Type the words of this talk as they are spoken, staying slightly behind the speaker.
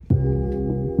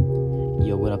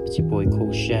What up, it's your boy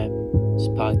Cole Shep. This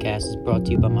podcast is brought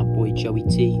to you by my boy Joey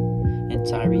T and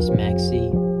Tyrese Maxey.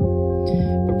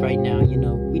 But right now,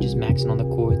 we just maxing on the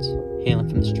courts, hailing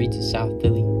from the streets of South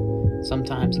Philly.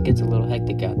 Sometimes it gets a little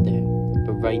hectic out there,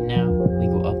 but right now, we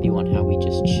go up you on how we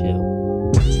just chill.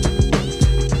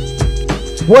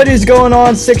 What is going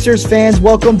on, Sixers fans?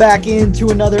 Welcome back into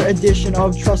another edition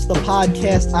of Trust the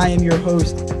Podcast. I am your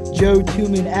host, Joe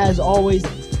Tuman. As always,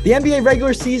 the NBA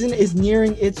regular season is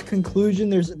nearing its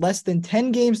conclusion. There's less than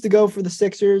 10 games to go for the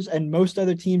Sixers and most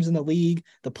other teams in the league.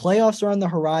 The playoffs are on the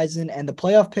horizon, and the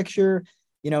playoff picture,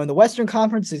 in the Western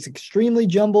Conference is extremely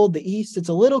jumbled. The East, it's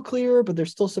a little clearer, but there's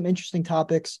still some interesting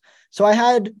topics. So I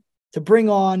had to bring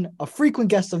on a frequent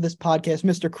guest of this podcast,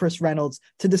 Mr. Chris Reynolds,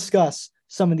 to discuss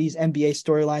some of these NBA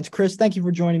storylines. Chris, thank you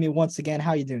for joining me once again. How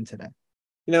are you doing today?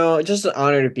 Just an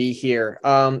honor to be here.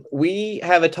 We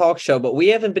have a talk show, but we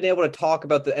haven't been able to talk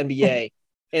about the NBA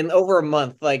in over a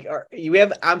month.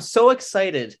 I'm so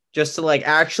excited just to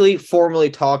actually formally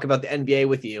talk about the NBA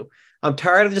with you. I'm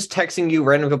tired of just texting you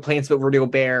random complaints about Rudy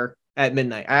Gobert at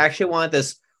midnight. I actually want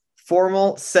this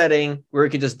formal setting where we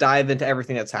could just dive into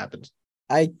everything that's happened.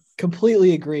 I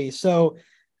completely agree. So,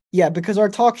 yeah, because our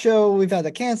talk show, we've had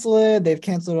to cancel it. They've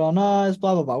canceled it on us,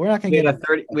 blah, blah, blah. We're not going to get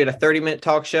We had a 30-minute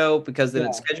talk show because they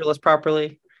didn't schedule us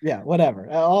properly. Yeah, whatever.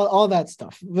 All that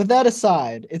stuff. With that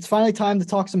aside, it's finally time to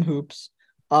talk some hoops.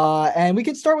 And we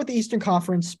can start with the Eastern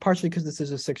Conference, partially because this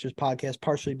is a Sixers podcast,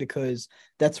 partially because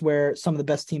that's where some of the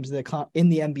best teams in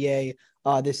the NBA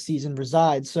this season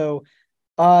reside. So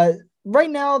right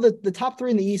now, the top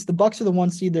three in the East, the Bucks are the 1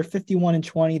 seed. They're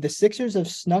 51-20. The Sixers have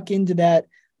snuck into that.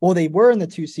 Well, they were in the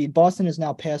 2 seed. Boston has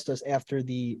now passed us after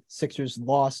the Sixers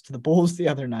lost to the Bulls the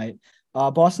other night.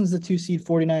 Boston's the 2 seed,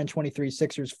 49-23.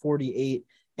 Sixers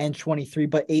 48-23,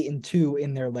 but 8-2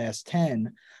 in their last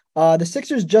 10. The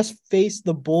Sixers just faced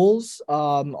the Bulls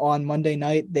on Monday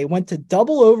night. They went to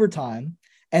double overtime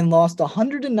and lost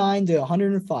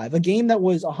 109-105. A game that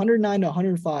was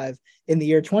 109-105 in the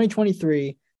year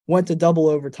 2023 went to double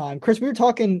overtime. Chris, we were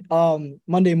talking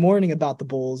Monday morning about the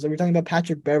Bulls. We were talking about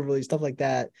Patrick Beverley, stuff like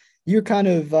that. You're kind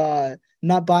of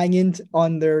not buying in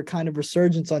on their kind of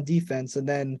resurgence on defense. And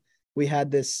then we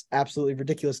had this absolutely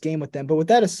ridiculous game with them. But with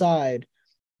that aside,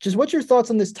 just what's your thoughts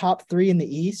on this top three in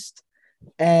the East?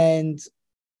 And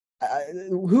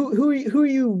who are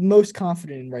you most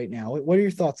confident in right now? What are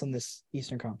your thoughts on this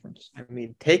Eastern Conference? I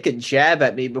mean, take a jab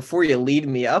at me before you lead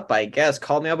me up, I guess.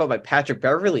 Call me out about my Patrick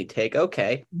Beverley take.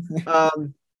 Okay. So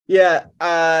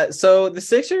the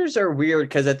Sixers are weird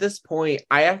because at this point,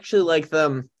 I actually like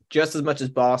them just as much as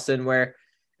Boston, where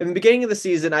in the beginning of the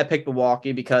season, I picked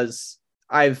Milwaukee because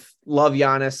I've loved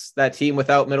Giannis. That team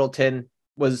without Middleton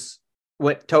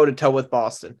went toe-to-toe with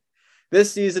Boston.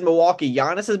 This season, Milwaukee,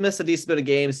 Giannis has missed a decent amount of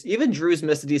games. Even Drew's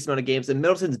missed a decent amount of games, and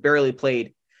Middleton's barely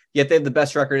played, yet they have the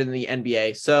best record in the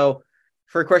NBA. So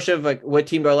for a question of what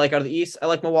team do I like out of the East, I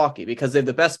like Milwaukee because they have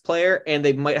the best player, and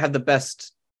they might have the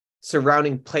best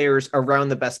surrounding players around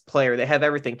the best player. They have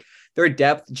everything. Their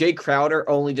depth, Jay Crowder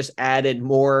only just added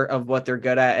more of what they're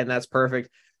good at, and that's perfect.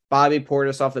 Bobby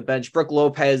Portis off the bench. Brook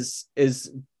Lopez is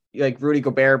like Rudy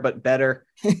Gobert, but better.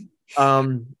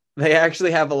 They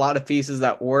actually have a lot of pieces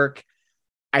that work.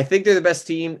 I think they're the best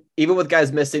team. Even with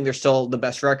guys missing, they're still the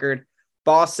best record.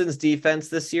 Boston's defense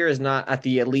this year is not at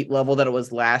the elite level that it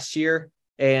was last year.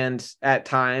 And at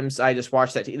times, I just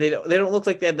watched that team. They don't look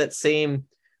like they have that same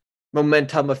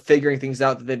momentum of figuring things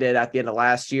out that they did at the end of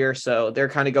last year. So they're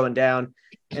kind of going down.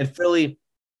 And Philly,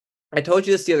 I told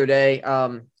you this the other day.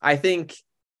 I think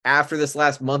after this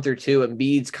last month or two,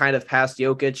 Embiid's kind of past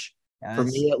Jokic, for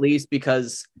me at least,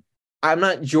 because I'm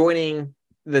not joining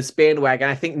this bandwagon.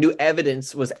 I think new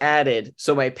evidence was added,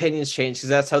 so my opinions changed because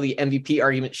that's how the MVP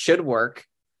argument should work.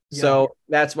 Yeah. So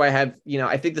that's why I have,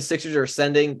 I think the Sixers are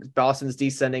ascending, Boston's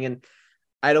descending, and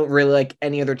I don't really like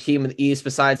any other team in the East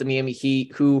besides the Miami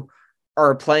Heat who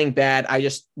are playing bad. I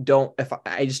wouldn't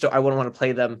want to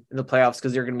play them in the playoffs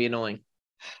because they're going to be annoying.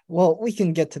 Well, we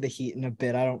can get to the Heat in a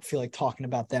bit. I don't feel like talking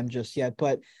about them just yet,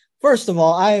 but first of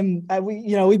all,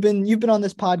 you've been on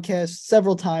this podcast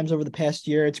several times over the past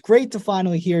year. It's great to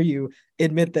finally hear you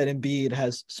admit that Embiid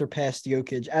has surpassed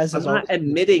Jokic. I'm not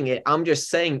admitting it. I'm just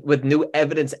saying with new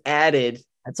evidence added.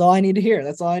 That's all I need to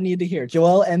hear.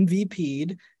 Joel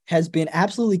MVP'd, has been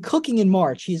absolutely cooking in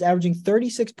March. He's averaging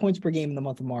 36 points per game in the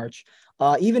month of March.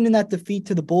 Even in that defeat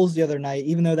to the Bulls the other night,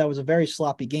 even though that was a very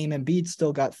sloppy game, Embiid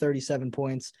still got 37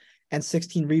 points and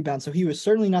 16 rebounds. So he was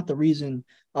certainly not the reason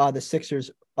the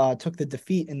Sixers took the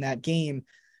defeat in that game.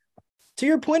 To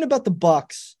your point about the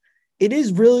Bucks, it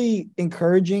is really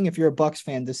encouraging if you're a Bucks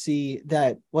fan to see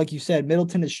that, like you said,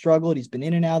 Middleton has struggled. He's been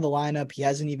in and out of the lineup. He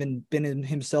hasn't even been in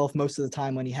himself most of the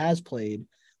time when he has played.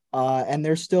 And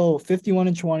they're still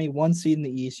 51-20, one seed in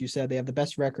the East. You said they have the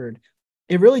best record.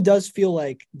 It really does feel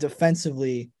like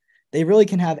defensively, they really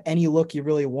can have any look you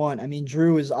really want. I mean,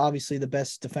 Drew is obviously the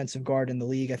best defensive guard in the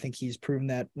league. I think he's proven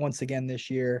that once again this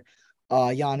year.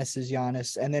 Giannis is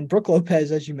Giannis. And then Brook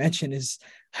Lopez, as you mentioned, is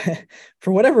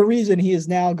for whatever reason, he has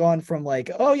now gone from like,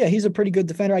 oh yeah, he's a pretty good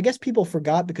defender. I guess people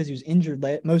forgot because he was injured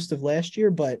most of last year,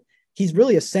 but he's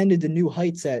really ascended to new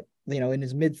heights at, in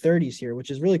his mid 30s here,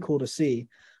 which is really cool to see.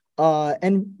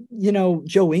 And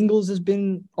Joe Ingles has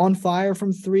been on fire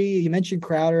from three. You mentioned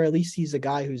Crowder. At least he's a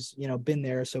guy who's, been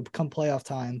there. So come playoff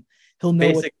time, he'll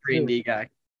know basic 3D guy.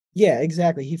 Yeah,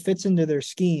 exactly. He fits into their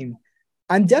scheme.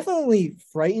 I'm definitely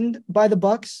frightened by the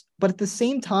Bucks, but at the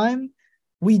same time,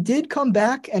 we did come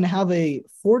back and have a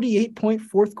 48-point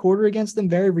fourth quarter against them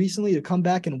very recently to come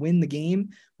back and win the game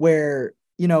where,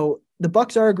 the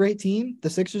Bucks are a great team. The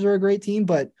Sixers are a great team,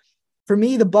 but for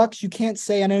me, the Bucks, you can't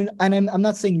say, and I'm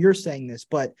not saying you're saying this,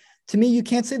 but to me, you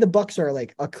can't say the Bucks are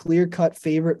like a clear-cut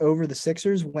favorite over the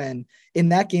Sixers when in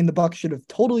that game, the Bucks should have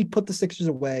totally put the Sixers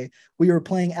away. We were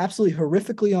playing absolutely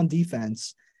horrifically on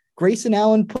defense. Grayson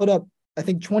Allen put up, I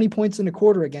think, 20 points in a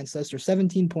quarter against us, or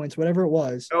 17 points, whatever it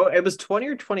was. Oh, it was 20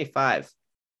 or 25.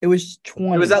 It was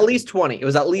 20. It was at least 20. It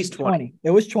was at least 20.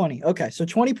 It was 20. Okay, so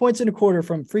 20 points in a quarter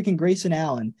from freaking Grayson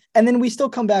Allen. And then we still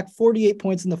come back 48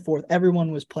 points in the fourth.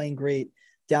 Everyone was playing great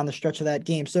down the stretch of that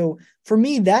game. So for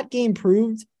me, that game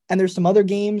proved, and there's some other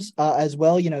games as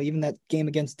well, even that game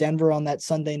against Denver on that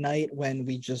Sunday night when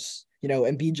we just,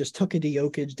 Embiid just took it to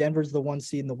Jokic. Denver's the 1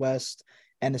 seed in the West,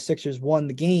 and the Sixers won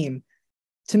the game.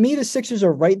 To me, the Sixers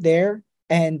are right there,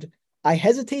 and I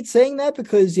hesitate saying that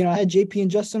because, I had JP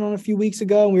and Justin on a few weeks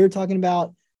ago, and we were talking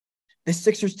about the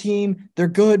Sixers team. They're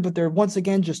good, but they're once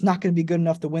again just not going to be good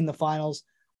enough to win the finals.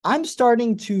 I'm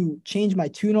starting to change my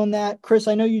tune on that. Chris,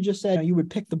 I know you just said you would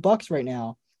pick the Bucks right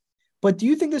now, but do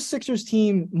you think the Sixers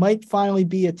team might finally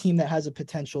be a team that has a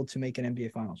potential to make an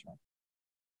NBA Finals run?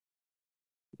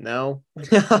 No,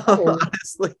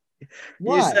 honestly.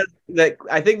 Why? You said that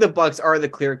I think the Bucks are the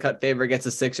clear-cut favorite against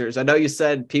the Sixers. I know you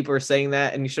said people are saying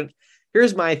that, and you shouldn't.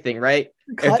 Here's my thing, right?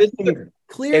 If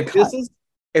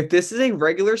this is a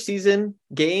regular season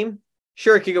game,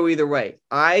 sure, it could go either way.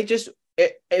 I'd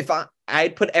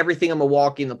put everything on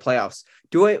Milwaukee in the playoffs.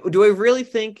 Do I really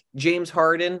think James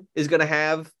Harden is going to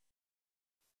have?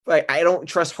 Like, I don't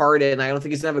trust Harden. I don't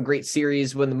think he's going to have a great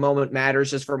series when the moment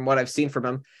matters. Just from what I've seen from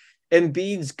him.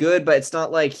 Embiid's good, but it's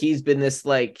not like he's been this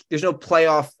like. There's no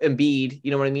playoff Embiid.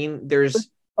 You know what I mean?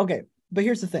 Okay, but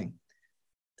here's the thing.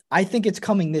 I think it's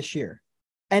coming this year,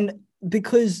 and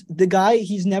because the guy,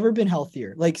 he's never been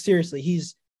healthier. Like seriously,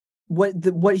 he's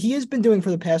what he has been doing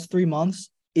for the past 3 months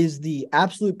is the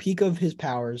absolute peak of his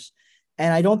powers,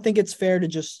 and I don't think it's fair to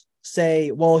just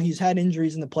say, well, he's had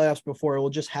injuries in the playoffs before; it will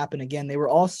just happen again. They were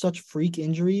all such freak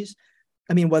injuries.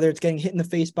 I mean, whether it's getting hit in the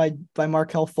face by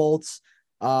Markelle Fultz.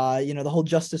 The whole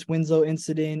Justice Winslow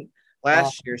incident.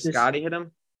 Last year, Scotty hit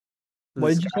him.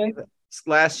 What did you say?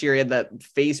 Last year, he had that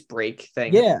face break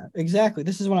thing. Yeah, exactly.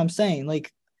 This is what I'm saying. Like,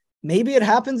 maybe it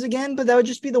happens again, but that would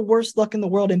just be the worst luck in the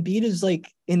world. Embiid is like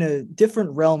in a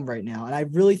different realm right now. And I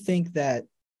really think that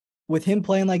with him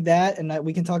playing like that, and that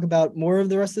we can talk about more of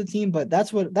the rest of the team, but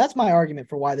that's my argument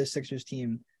for why this Sixers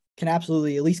team can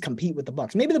absolutely at least compete with the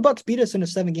Bucks. Maybe the Bucks beat us in a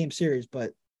 7-game series,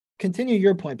 but continue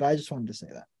your point, but I just wanted to say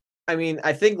that. I mean,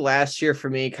 I think last year for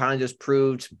me kind of just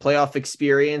proved playoff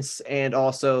experience and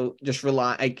also just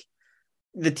rely like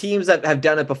the teams that have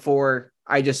done it before.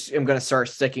 I just am going to start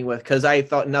sticking with because I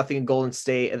thought nothing in Golden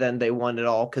State and then they won it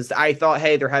all because I thought,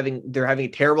 hey, they're having a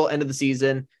terrible end of the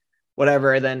season,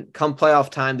 whatever. And then come playoff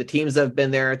time, the teams that have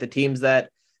been there, the teams that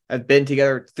have been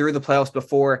together through the playoffs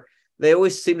before, they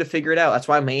always seem to figure it out. That's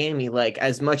why Miami, like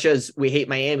as much as we hate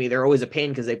Miami, they're always a pain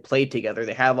because they played together.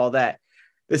 They have all that.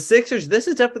 The Sixers, this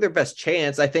is definitely their best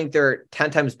chance. I think they're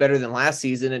 10 times better than last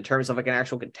season in terms of like an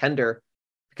actual contender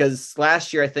because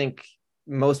last year, I think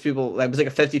most people, it was like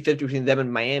a 50-50 between them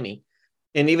and Miami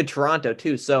and even Toronto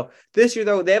too. So this year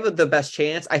though, they have the best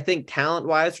chance. I think talent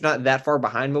wise, they're not that far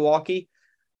behind Milwaukee.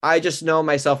 I just know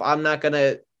myself, I'm not going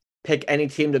to pick any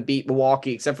team to beat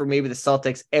Milwaukee except for maybe the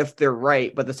Celtics if they're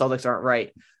right, but the Celtics aren't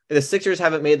right. The Sixers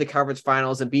haven't made the conference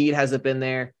finals. Embiid hasn't been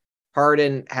there.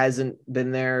 Harden hasn't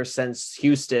been there since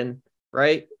Houston,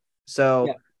 right?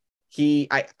 So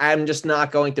I'm just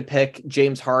not going to pick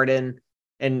James Harden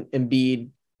and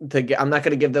Embiid I'm not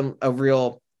going to give them a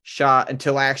real shot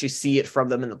until I actually see it from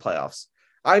them in the playoffs.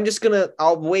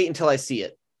 I'll wait until I see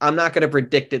it. I'm not going to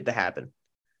predict it to happen.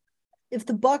 if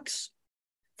the Bucks,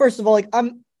 first of all, like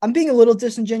I'm being a little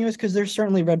disingenuous because there's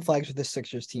certainly red flags with this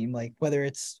Sixers team, like whether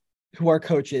it's who our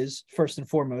coach is first and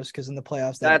foremost, because in the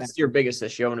playoffs that's your biggest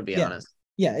issue. I'm going to be honest.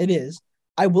 Yeah, it is.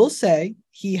 I will say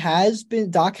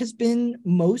Doc has been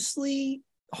mostly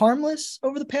harmless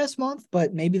over the past month,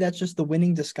 but maybe that's just the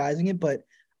winning disguising it. But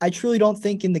I truly don't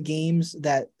think in the games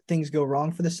that things go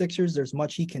wrong for the Sixers, there's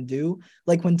much he can do.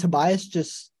 Like when Tobias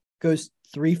just goes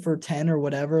 3 for 10 or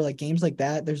whatever, like games like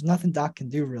that, there's nothing Doc can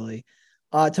do really.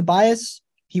 Tobias,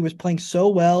 he was playing so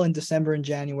well in December and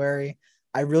January.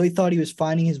 I really thought he was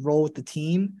finding his role with the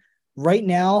team. Right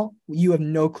now, you have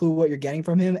no clue what you're getting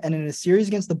from him. And in a series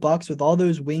against the Bucks with all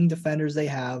those wing defenders they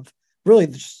have, really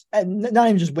just, not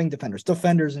even just wing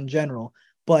defenders in general,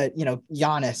 but,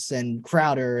 Giannis and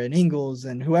Crowder and Ingles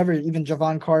and whoever, even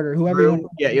Javon Carter, whoever.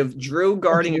 You have Drew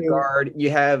guarding a guard.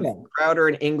 You have Crowder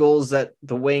and Ingles at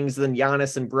the wings, then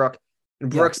Giannis and Brook. And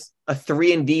Brook's a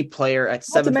 3-and-D player at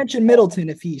 7. Not to mention Middleton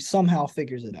if he somehow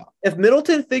figures it out. If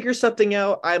Middleton figures something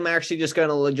out, I'm actually just going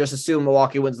to just assume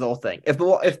Milwaukee wins the whole thing. If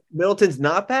Middleton's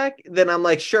not back, then I'm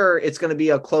like, sure, it's going to be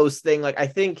a close thing. Like I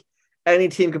think any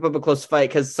team could put up a close fight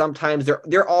because sometimes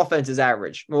their offense is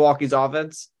average. Milwaukee's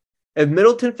offense. If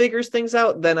Middleton figures things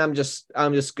out, then I'm just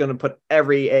going to put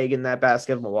every egg in that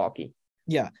basket of Milwaukee.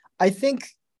 Yeah, I think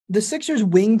the Sixers'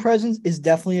 wing presence is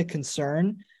definitely a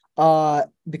concern.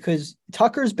 Because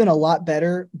Tucker's been a lot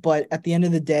better, but at the end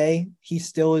of the day, he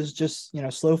still is just,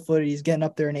 slow-footed. He's getting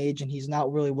up there in age, and he's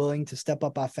not really willing to step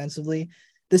up offensively.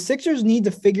 The Sixers need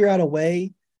to figure out a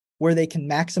way where they can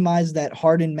maximize that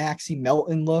Harden, Maxey,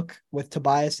 Melton look with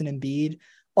Tobias and Embiid.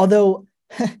 Although,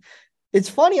 it's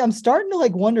funny, I'm starting to,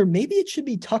 wonder maybe it should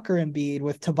be Tucker and Embiid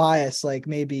with Tobias,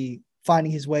 maybe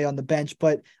finding his way on the bench.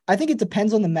 But I think it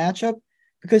depends on the matchup.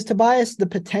 Because Tobias, the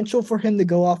potential for him to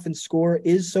go off and score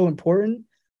is so important.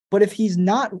 But if he's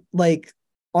not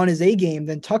on his A game,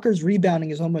 then Tucker's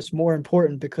rebounding is almost more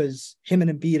important because him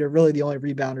and Embiid are really the only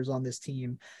rebounders on this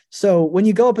team. So when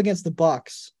you go up against the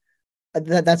Bucks,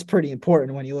 that's pretty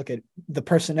important when you look at the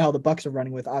personnel the Bucks are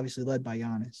running with, obviously led by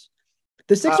Giannis.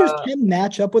 The Sixers can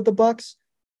match up with the Bucks.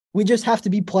 We just have to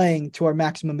be playing to our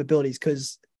maximum abilities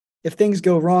because if things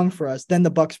go wrong for us, then the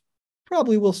Bucks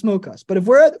probably will smoke us. But if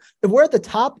we're at the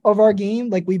top of our game,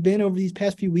 like we've been over these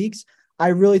past few weeks, I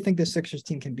really think the Sixers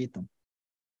team can beat them.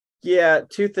 Yeah,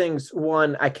 two things.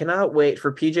 One, I cannot wait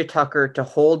for PJ Tucker to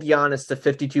hold Giannis to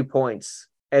 52 points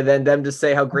and then them to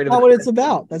say how great That's not what it's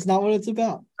about. That's not what it's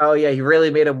about. Oh yeah, he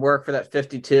really made him work for that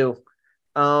 52.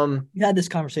 We had this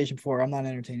conversation before. I'm not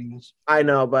entertaining this. I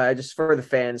know, but I just for the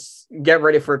fans, get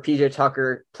ready for PJ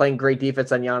Tucker playing great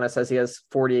defense on Giannis as he has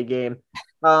 40 a game.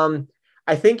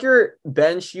 I think your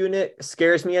bench unit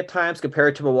scares me at times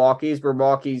compared to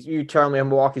Milwaukee's. You tell me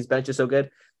Milwaukee's bench is so good.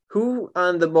 Who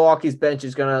on the Milwaukee's bench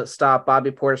is going to stop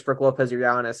Bobby Portis, Brook Lopez, or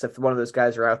Giannis if one of those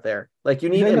guys are out there? You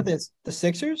need the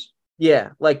Sixers? Yeah,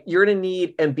 you're going to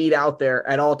need Embiid out there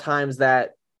at all times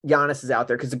that Giannis is out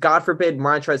there because God forbid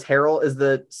Montrezl Harrell is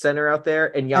the center out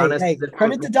there and Giannis. Hey,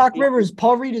 credit to Doc Rivers.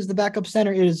 Paul Reed is the backup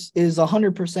center. Is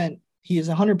 100%. He is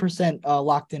 100%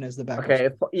 locked in as the backup. Okay,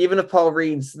 even if Paul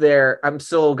Reed's there, I'm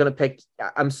still gonna pick.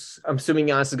 I'm assuming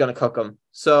Giannis is gonna cook him.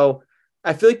 So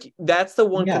I feel like that's the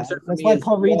one concern. That's why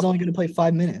Paul Reed's only gonna play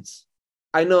 5 minutes.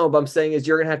 I know, but I'm saying is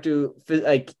you're gonna have to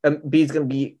Embiid's gonna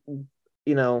be,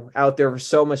 out there for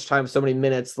so much time, so many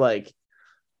minutes.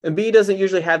 Embiid doesn't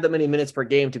usually have that many minutes per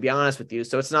game, to be honest with you.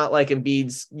 So it's not like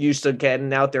Embiid's used to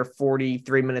getting out there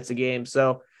 43 minutes a game.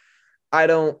 So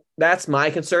that's my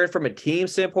concern from a team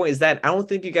standpoint is that I don't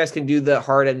think you guys can do the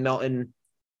Harden, Melton,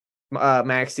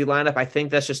 Maxey lineup. I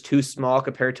think that's just too small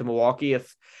compared to Milwaukee.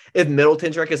 If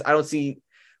Middleton's right, because I don't see,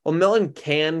 Melton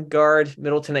can guard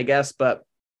Middleton, I guess, but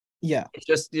yeah,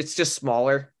 it's just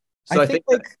smaller. So I think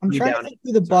I'm trying to think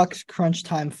who the Bucks crunch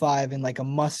time 5 and a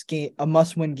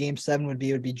must win game 7 would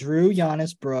be Drew,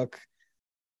 Giannis, Brook.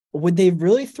 Would they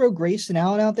really throw Grayson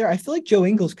Allen out there? I feel like Joe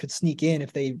Ingles could sneak in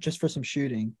if they just for some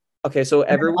shooting. Okay, so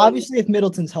everyone obviously if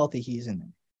Middleton's healthy, he's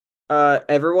in there.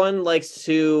 Everyone likes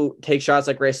to take shots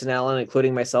like Grayson Allen,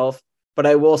 including myself. But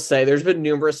I will say there's been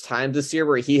numerous times this year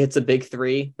where he hits a big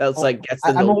 3. That's gets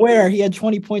I'm aware he had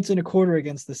 20 points in a quarter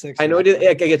against the Sixers. I know he did.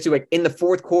 I get to in the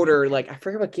fourth quarter. I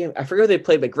forget what game. I forget what they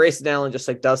played, but Grayson Allen just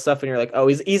does stuff, and you're like, oh,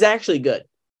 he's actually good.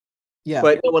 Yeah,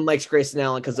 but no one likes Grayson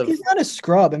Allen because of he's not a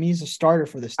scrub. I mean, he's a starter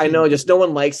for this team. I know, just no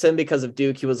one likes him because of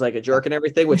Duke. He was a jerk and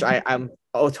everything, which I'm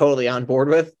totally on board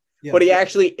with. Yeah. But he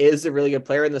actually is a really good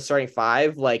player in the starting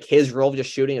 5. His role of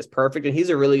just shooting is perfect, and he's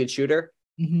a really good shooter.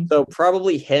 Mm-hmm. So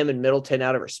probably him and Middleton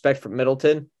out of respect for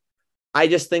Middleton. I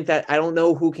just think that I don't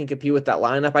know who can compete with that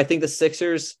lineup. I think the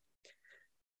Sixers,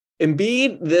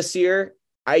 Embiid this year,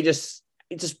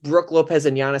 just Brook Lopez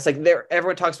and Giannis, like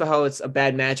everyone talks about how it's a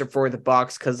bad matchup for the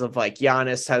Bucks because of like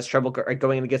Giannis has trouble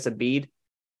going against Embiid.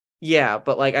 Yeah,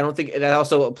 but like I don't think that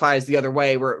also applies the other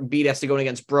way where Embiid has to go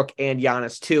against Brook and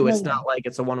Giannis too. It's not like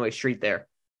it's a one-way street there.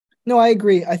 No, I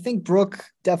agree. I think Brook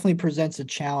definitely presents a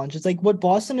challenge. It's like what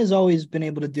Boston has always been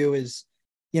able to do is,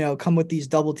 come with these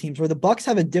double teams where the Bucks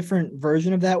have a different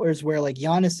version of that, where like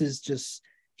Giannis is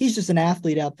he's just an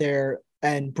athlete out there,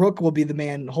 and Brook will be the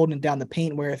man holding down the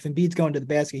paint, where if Embiid's going to the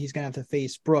basket, he's going to have to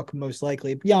face Brook most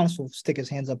likely. Giannis will stick his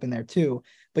hands up in there too.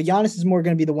 But Giannis is more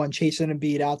going to be the one chasing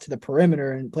Embiid out to the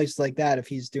perimeter and places like that if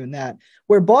he's doing that.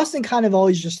 Where Boston kind of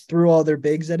always just threw all their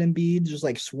bigs at Embiid, just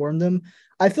like swarmed them.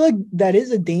 I feel like that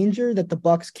is a danger that the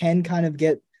Bucks can kind of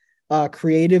get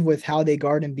creative with how they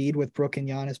guard Embiid with Brook and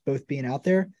Giannis both being out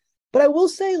there. But I will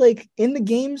say, like, in the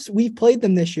games we've played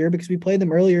them this year, because we played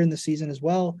them earlier in the season as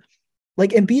well,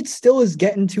 like Embiid still is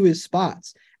getting to his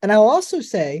spots. And I'll also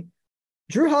say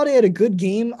Jrue Holiday had a good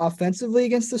game offensively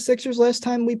against the Sixers last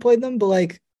time we played them, but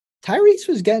like Tyrese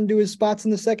was getting to his spots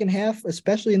in the second half,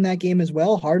 especially in that game as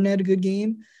well. Harden had a good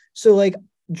game. So like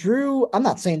Jrue, I'm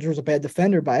not saying Jrue's a bad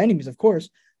defender by any means, of course,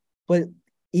 but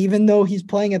even though he's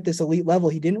playing at this elite level,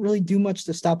 he didn't really do much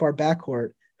to stop our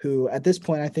backcourt, who at this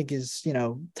point I think is,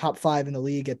 top 5 in the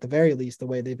league at the very least, the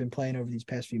way they've been playing over these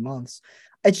past few months.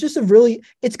 It's just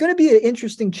it's going to be an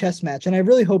interesting chess match. And I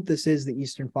really hope this is the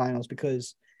Eastern Finals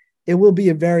because it will be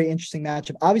a very interesting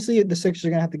matchup. Obviously, the Sixers are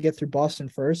going to have to get through Boston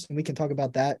first, and we can talk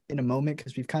about that in a moment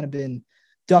because we've kind of been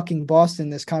ducking Boston in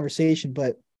this conversation.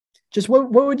 But just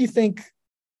what would you think?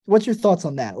 What's your thoughts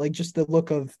on that? Like just the look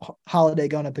of Holiday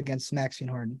going up against Maxey and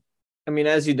Harden. I mean,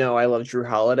 as you know, I love Jrue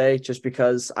Holiday just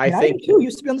because I think I too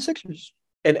used to be on the Sixers.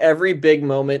 In every big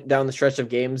moment down the stretch of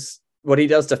games, what he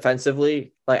does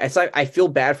defensively, like I feel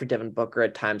bad for Devin Booker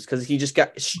at times because he just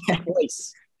got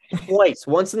twice,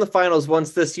 once in the finals,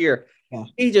 once this year. Yeah.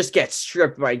 He just gets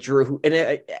stripped by Jrue,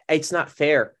 and it's not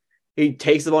fair. He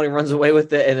takes the ball and he runs away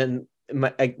with it, and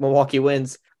then Milwaukee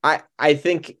wins. I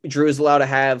think Jrue is allowed to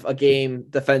have a game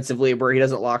defensively where he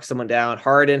doesn't lock someone down.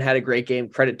 Harden had a great game,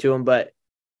 credit to him, but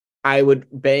I would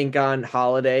bank on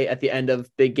Holiday at the end of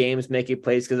big games making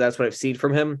plays because that's what I've seen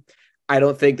from him. I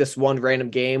don't think this one random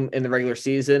game in the regular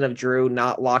season of Jrue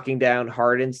not locking down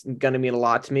Harden's going to mean a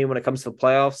lot to me when it comes to the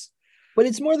playoffs. But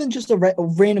it's more than just a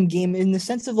random game in the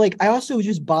sense of like I also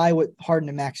just buy what Harden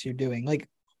and Maxey are doing. Like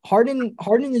Harden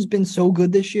has been so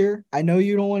good this year. I know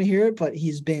you don't want to hear it, but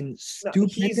he's been stupid. No,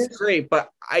 he's great, but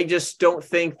I just don't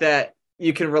think that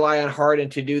you can rely on Harden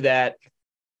to do that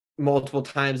multiple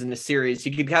times in the series.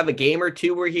 You could have a game or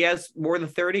two where he has more than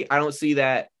 30. I don't see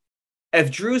that. If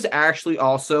Drew's actually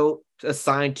also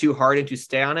assigned to Harden to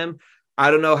stay on him, I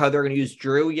don't know how they're going to use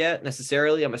Jrue yet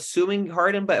necessarily. I'm assuming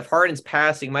Harden, but if Harden's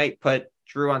passing, might put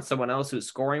Jrue on someone else who's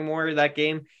scoring more that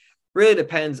game. Really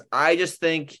depends. I just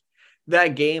think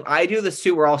that game, I do this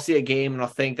too, where I'll see a game and I'll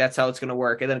think that's how it's going to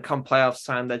work. And then come playoffs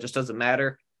time, that just doesn't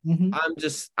matter. Mm-hmm.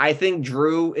 I think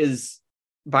Jrue is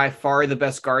by far the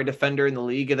best guard defender in the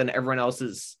league, and then everyone else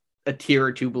is a tier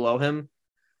or two below him.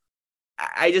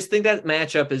 I just think that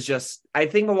matchup is I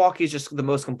think Milwaukee is just the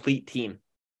most complete team.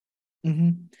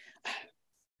 Mm-hmm.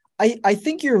 I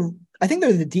think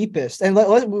they're the deepest, and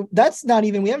that's not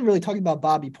even. We haven't really talked about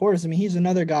Bobby Portis. I mean, he's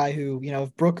another guy who,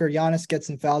 if Brook or Giannis gets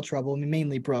in foul trouble, I mean,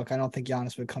 mainly Brook. I don't think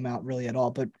Giannis would come out really at all,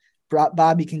 but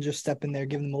Bobby can just step in there,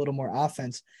 give them a little more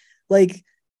offense. Like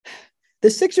the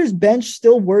Sixers bench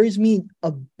still worries me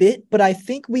a bit, but I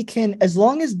think we can, as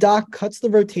long as Doc cuts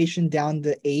the rotation down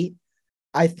to 8,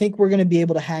 I think we're going to be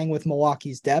able to hang with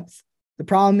Milwaukee's depth. The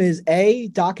problem is, A,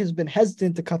 Doc has been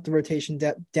hesitant to cut the rotation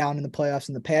depth down in the playoffs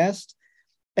in the past.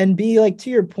 And B, like, to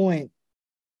your point,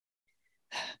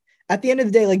 at the end of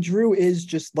the day, like, Jrue is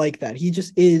just like that. He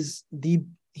just is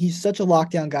he's such a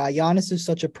lockdown guy. Giannis is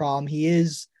such a problem. He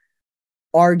is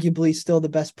arguably still the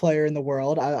best player in the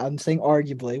world. I'm saying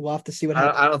arguably. We'll have to see what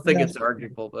happens. I don't think it's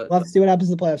arguable, but we'll have to see what happens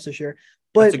in the playoffs this year.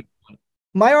 But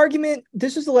my argument,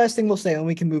 this is the last thing we'll say, and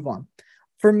we can move on.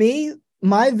 For me,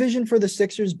 my vision for the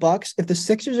Sixers Bucks, if the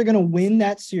Sixers are going to win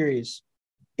that series,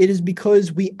 it is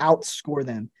because we outscore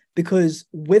them. Because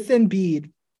with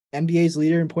Embiid, NBA's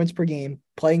leader in points per game,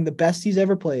 playing the best he's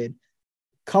ever played,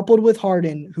 coupled with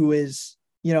Harden, who is,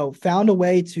 found a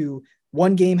way to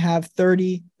one game have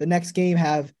 30, the next game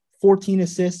have 14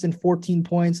 assists and 14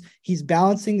 points. He's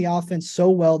balancing the offense so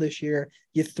well this year.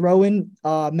 You throw in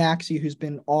Maxey, who's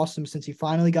been awesome since he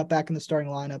finally got back in the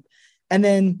starting lineup. And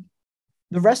then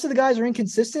the rest of the guys are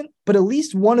inconsistent, but at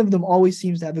least one of them always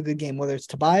seems to have a good game, whether it's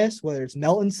Tobias, whether it's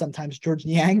Melton, sometimes George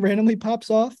Niang randomly pops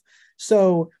off.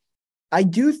 So I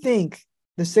do think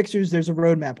the Sixers, there's a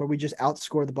roadmap where we just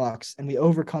outscore the Bucks and we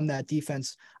overcome that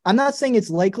defense. I'm not saying it's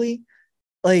likely.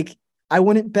 Like, I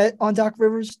wouldn't bet on Doc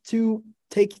Rivers to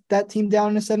take that team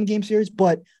down in a 7-game series,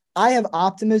 but I have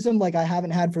optimism like I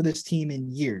haven't had for this team in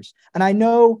years. And I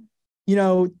know,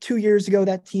 2 years ago,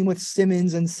 that team with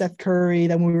Simmons and Seth Curry,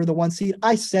 then we were the 1 seed,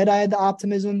 I said I had the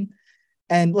optimism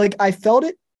and like I felt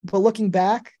it, but looking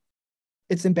back,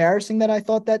 it's embarrassing that I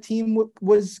thought that team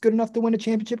was good enough to win a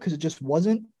championship because it just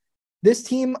wasn't. This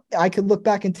team, I could look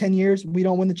back in 10 years, we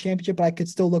don't win the championship, but I could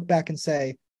still look back and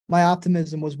say my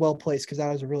optimism was well placed because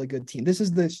that was a really good team. This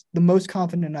is the most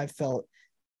confident I've felt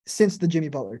since the Jimmy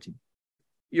Butler team.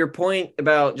 Your point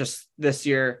about just this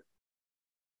year,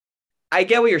 I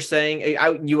get what you're saying.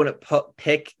 You wouldn't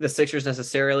pick the Sixers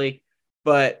necessarily,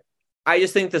 but I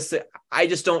just think I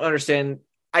just don't understand.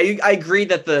 I agree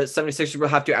that the 76ers will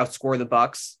have to outscore the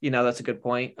Bucks. That's a good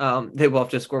point. They will have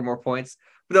to score more points.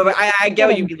 But no, I get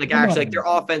what you mean. Like, actually, like their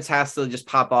offense has to just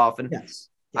pop off. And yes.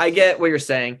 I get what you're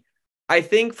saying. I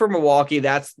think for Milwaukee,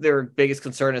 that's their biggest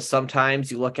concern is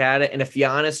sometimes you look at it, and if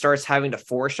Giannis starts having to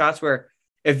force shots where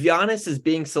if Giannis is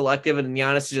being selective and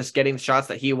Giannis is just getting the shots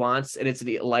that he wants and it's a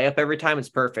layup every time, it's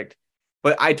perfect.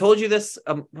 But I told you this,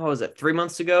 what was it, 3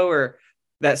 months ago, or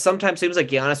that sometimes seems like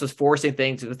Giannis was forcing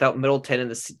things without Middleton and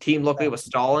the team looked like it was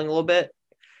stalling a little bit.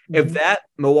 Mm-hmm. If that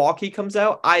Milwaukee comes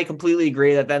out, I completely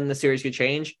agree that then the series could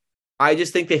change. I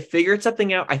just think they figured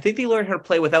something out. I think they learned how to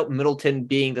play without Middleton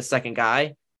being the second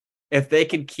guy. If they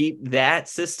could keep that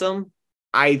system,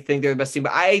 I think they're the best team.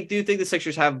 But I do think the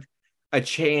Sixers have a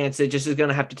chance. It just is going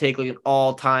to have to take like an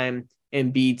all-time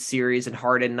Embiid series and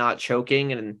Harden not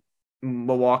choking and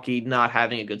Milwaukee not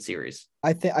having a good series.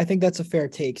 I think that's a fair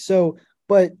take. So,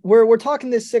 but we're talking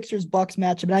this Sixers-Bucks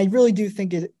matchup, and I really do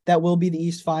think that will be the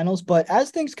East Finals. But as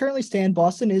things currently stand,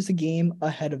 Boston is a game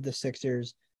ahead of the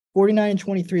Sixers,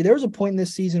 49-23. There was a point in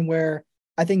this season where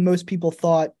I think most people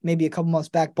thought maybe a couple months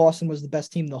back Boston was the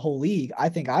best team in the whole league. I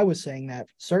think I was saying that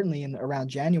certainly in around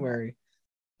January.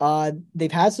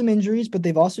 They've had some injuries, but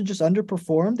they've also just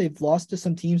underperformed. They've lost to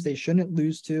some teams they shouldn't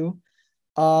lose to.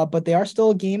 But they are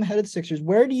still a game ahead of the Sixers.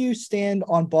 Where do you stand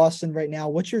on Boston right now?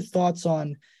 What's your thoughts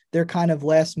on their kind of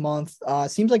last month?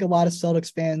 Seems like a lot of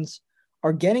Celtics fans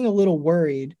are getting a little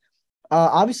worried.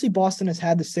 Obviously, Boston has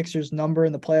had the Sixers number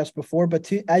in the playoffs before,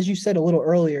 but as you said a little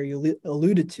earlier, you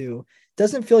alluded to,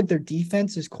 doesn't feel like their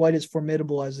defense is quite as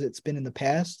formidable as it's been in the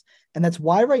past. And that's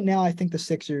why right now I think the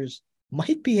Sixers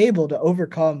might be able to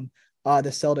overcome the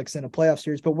Celtics in a playoff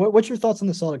series. But what's your thoughts on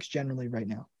the Celtics generally right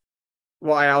now?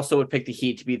 Well, I also would pick the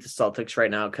Heat to beat the Celtics right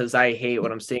now because I hate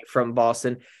what I'm seeing from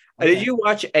Boston. Okay. Did you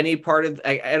watch any part of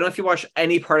I don't know if you watched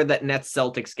any part of that Nets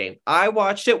Celtics game. I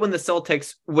watched it when the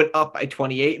Celtics went up by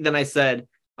 28. Then I said,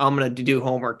 I'm going to do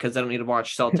homework because I don't need to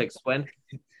watch Celtics win.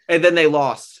 And then they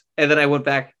lost. And then I went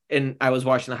back and I was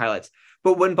watching the highlights.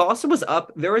 But when Boston was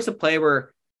up, there was a play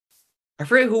where I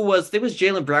forget who it was. It was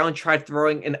Jaylen Brown tried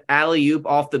throwing an alley-oop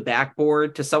off the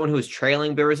backboard to someone who was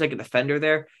trailing. There was like a defender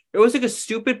there. It was like a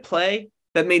stupid play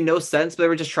that made no sense, but they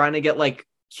were just trying to get like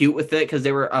cute with it because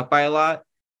they were up by a lot.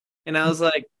 And I was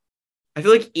like, I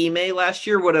feel like Ime last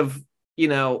year would have,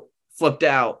 flipped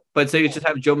out. But so you just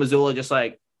have Joe Mazzulla just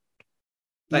like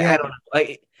I don't know.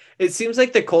 Like it seems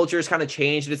like the culture has kind of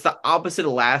changed. It's the opposite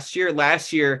of last year.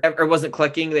 Last year, it wasn't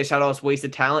clicking. They shot all this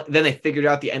wasted talent. Then they figured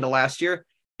out the end of last year.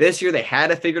 This year, they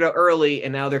had it figured out early,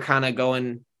 and now they're kind of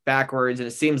going backwards. And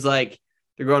it seems like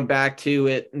they're going back to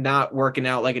it not working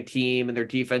out like a team, and their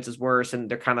defense is worse, and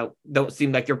they're kind of don't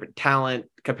seem like their talent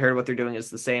compared to what they're doing is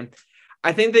the same.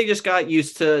 I think they just got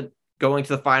used to going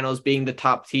to the finals, being the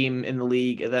top team in the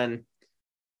league, and then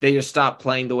they just stopped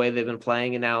playing the way they've been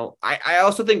playing. And now I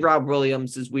also think Rob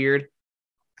Williams is weird.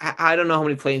 I don't know how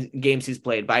many games he's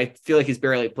played, but I feel like he's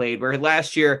barely played. Where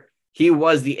last year, he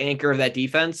was the anchor of that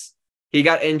defense. He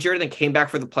got injured and then came back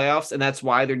for the playoffs, and that's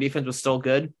why their defense was still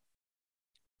good.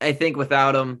 I think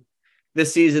without him,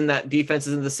 this season, that defense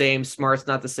isn't the same. Smart's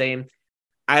not the same.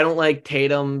 I don't like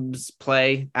Tatum's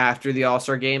play after the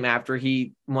All-Star game, after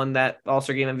he won that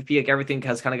All-Star game MVP. Like everything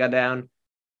has kind of got down.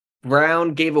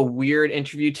 Brown gave a weird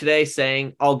interview today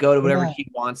saying, I'll go to whatever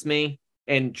he wants me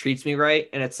and treats me right.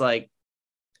 And it's like,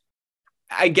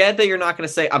 I get that you're not going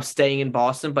to say I'm staying in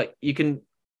Boston, but you can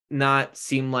not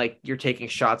seem like you're taking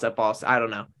shots at Boston. I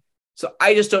don't know. So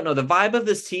I just don't know. The vibe of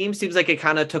this team seems like it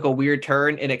kind of took a weird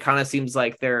turn, and it kind of seems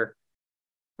like they're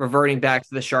reverting back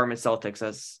to the Charmin Celtics,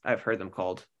 as I've heard them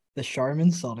called. The Charmin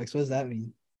Celtics? What does that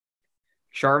mean?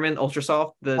 Charmin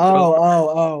Ultrasoft?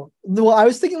 Oh. Well, I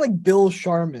was thinking like Bill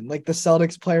Sharman, like the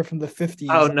Celtics player from the 50s.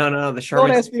 Oh, no. The Charmin.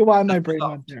 Don't ask me why my brain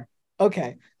went there.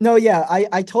 Okay. No, yeah,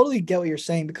 I totally get what you're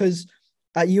saying because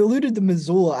You alluded to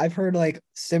Missoula. I've heard like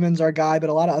Simmons, our guy, but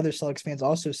a lot of other Celtics fans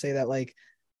also say that like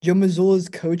Joe Missoula's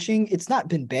coaching, it's not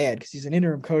been bad because he's an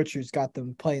interim coach who's got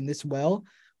them playing this well.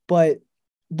 But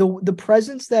the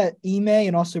presence that Ime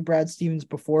and also Brad Stevens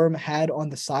before him had on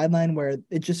the sideline, where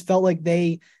it just felt like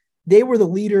they were the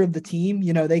leader of the team.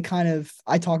 They kind of,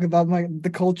 I talk about the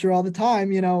culture all the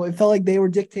time. It felt like they were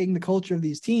dictating the culture of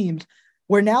these teams,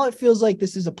 where now it feels like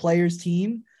this is a players'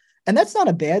 team, and that's not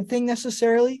a bad thing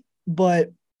necessarily.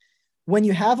 But when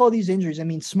you have all these injuries, I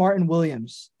mean, Smart and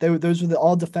Williams, those were the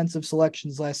all defensive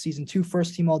selections last season, 2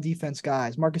 first-team all defense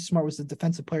guys. Marcus Smart was the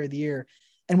defensive player of the year.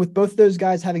 And with both those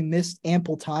guys having missed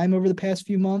ample time over the past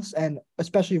few months, and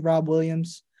especially Rob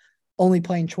Williams only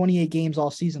playing 28 games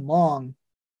all season long,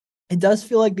 it does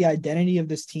feel like the identity of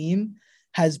this team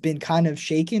has been kind of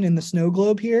shaken in the snow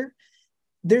globe here.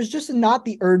 There's just not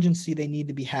the urgency they need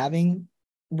to be having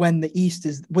when the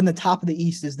top of the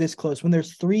East is this close, when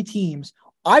there's 3 teams,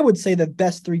 I would say the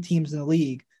best 3 teams in the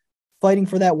league, fighting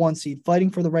for that 1 seed, fighting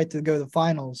for the right to go to the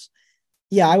finals.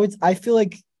 Yeah, I feel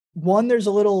like one, there's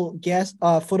a little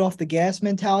foot off the gas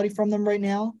mentality from them right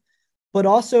now, but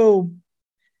also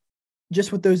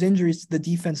just with those injuries, the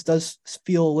defense does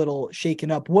feel a little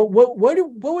shaken up. What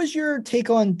was your take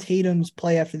on Tatum's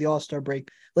play after the All-Star break?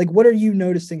 Like, what are you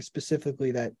noticing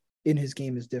specifically that in his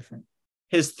game is different?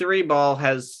 His 3 ball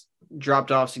has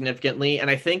dropped off significantly, and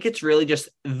I think it's really just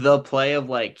the play of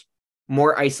like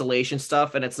more isolation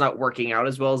stuff, and it's not working out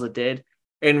as well as it did.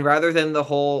 And rather than the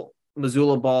whole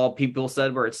Missoula ball, people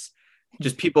said, where it's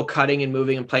just people cutting and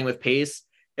moving and playing with pace,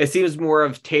 it seems more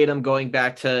of Tatum going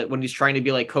back to when he's trying to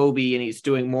be like Kobe, and he's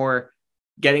doing more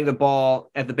getting the ball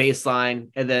at the baseline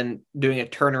and then doing a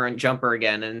turnaround jumper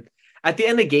again. And at the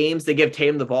end of games, they give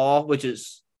Tatum the ball, which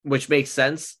makes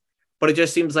sense. But it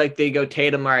just seems like they go,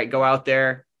 Tatum, all right, go out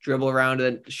there, dribble around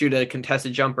and shoot a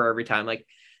contested jumper every time. Like,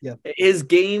 yeah, his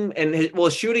game and his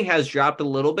shooting has dropped a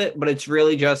little bit, but it's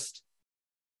really just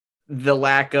the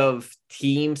lack of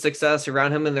team success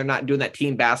around him. And they're not doing that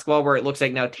team basketball where it looks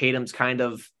like now Tatum's kind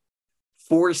of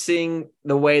forcing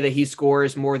the way that he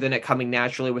scores more than it coming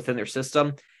naturally within their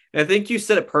system. And I think you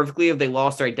said it perfectly if they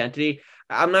lost their identity.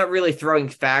 I'm not really throwing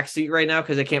facts at you right now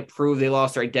because I can't prove they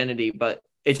lost their identity, but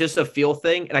it's just a feel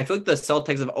thing. And I feel like the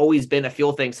Celtics have always been a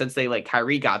feel thing since they like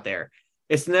Kyrie got there.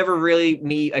 It's never really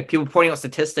me, like people pointing out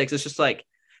statistics. It's just like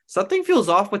something feels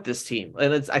off with this team.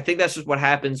 And I think that's just what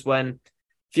happens when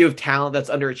if you have talent that's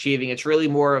underachieving. It's really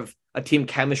more of a team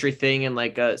chemistry thing and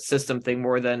like a system thing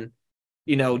more than,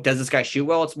 does this guy shoot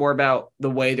well? It's more about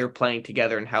the way they're playing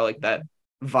together and how like that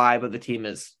vibe of the team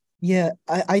is. Yeah,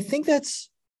 I think that's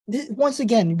once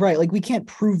again, right. Like we can't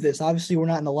prove this. Obviously we're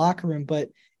not in the locker room, but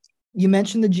you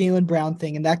mentioned the Jaylen Brown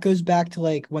thing, and that goes back to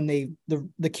like when the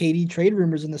KD trade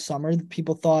rumors in the summer.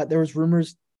 People thought there was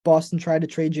rumors Boston tried to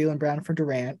trade Jaylen Brown for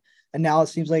Durant, and now it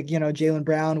seems like Jaylen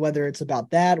Brown, whether it's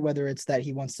about that, whether it's that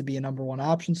he wants to be a number 1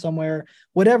 option somewhere,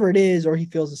 whatever it is, or he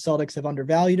feels the Celtics have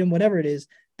undervalued him, whatever it is,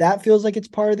 that feels like it's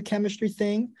part of the chemistry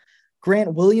thing.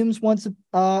 Grant Williams wants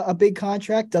a big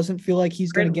contract. Doesn't feel like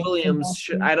he's going to get Williams.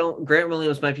 Grant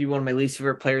Williams might be one of my least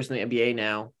favorite players in the NBA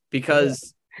now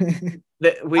because. Yeah.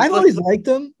 I've always liked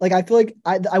him. Like, I feel like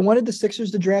I wanted the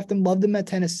Sixers to draft him, loved him at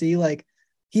Tennessee. Like,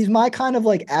 he's my kind of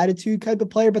like attitude type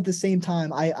of player, but at the same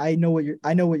time, I know what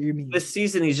you mean. This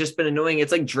season, he's just been annoying.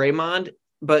 It's like Draymond,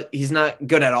 but he's not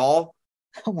good at all.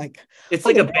 Oh my God. It's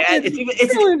like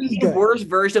it's the worst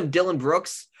version of Dylan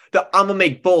Brooks. I'm gonna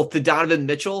make both to Donovan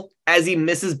Mitchell as he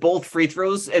misses both free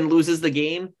throws and loses the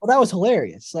game. Well, that was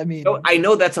hilarious. I mean, I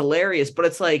know that's hilarious, but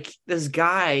it's like this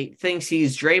guy thinks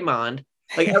he's Draymond.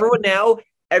 Like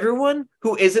everyone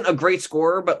who isn't a great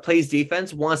scorer but plays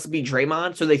defense wants to be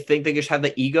Draymond, so they think they just have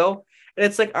the ego. And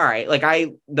it's like, all right, like I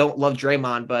don't love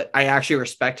Draymond, but I actually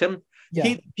respect him.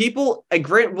 Yeah. People like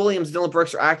Grant Williams, Dylan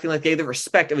Brooks are acting like they have the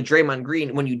respect of a Draymond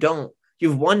Green when you don't.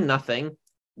 You've won nothing.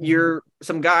 You're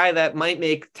some guy that might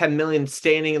make 10 million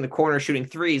standing in the corner shooting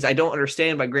threes. I don't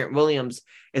understand why Grant Williams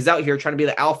is out here trying to be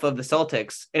the alpha of the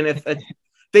Celtics. And if the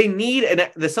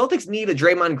Celtics need a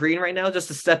Draymond Green right now just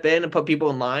to step in and put people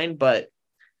in line, but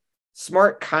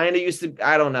Smart kind of used to,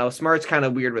 I don't know. Smart's kind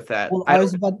of weird with that. Well, I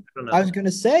was going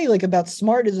to say like about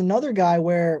Smart is another guy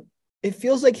where it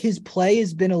feels like his play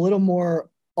has been a little more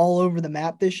all over the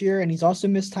map this year. And he's also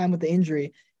missed time with the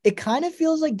injury. It kind of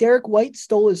feels like Derek White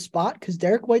stole his spot because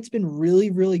Derek White's been really,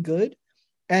 really good.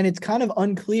 And it's kind of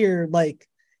unclear, like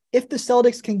if the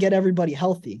Celtics can get everybody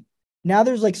healthy. Now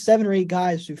there's like 7 or 8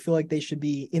 guys who feel like they should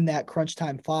be in that crunch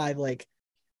time 5. Like,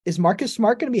 is Marcus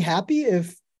Smart going to be happy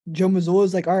if Joe Mazzulla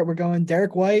is like, all right, we're going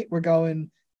Derek White, we're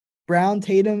going Brown,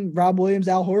 Tatum, Rob Williams,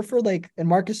 Al Horford, like, and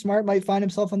Marcus Smart might find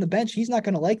himself on the bench. He's not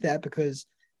going to like that because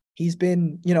He's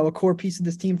been, a core piece of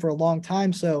this team for a long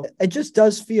time. So it just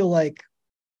does feel like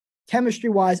chemistry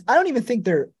wise, I don't even think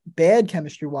they're bad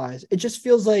chemistry wise. It just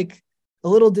feels like a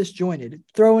little disjointed.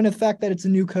 Throw in the fact that it's a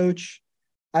new coach.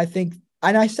 I think,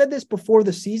 and I said this before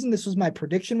the season, this was my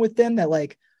prediction with them that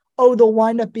they'll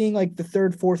wind up being like the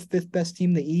third, fourth, fifth best team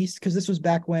in the East. Cause this was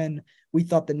back when we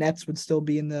thought the Nets would still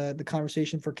be in the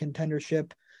conversation for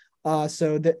contendership.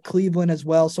 So that Cleveland as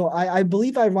well. So I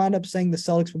believe I wound up saying the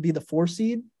Celtics would be the 4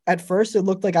 seed. At first, it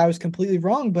looked like I was completely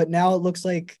wrong, but now it looks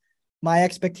like my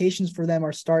expectations for them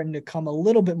are starting to come a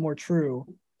little bit more true.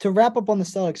 To wrap up on the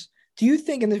Celtics, do you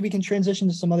think, and then we can transition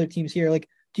to some other teams here,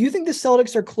 do you think the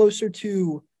Celtics are closer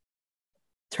to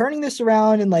turning this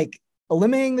around and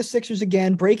eliminating the Sixers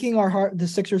again, breaking the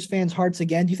Sixers fans' hearts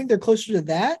again? Do you think they're closer to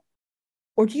that?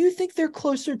 Or do you think they're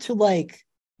closer to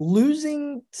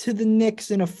losing to the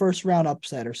Knicks in a first round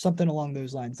upset or something along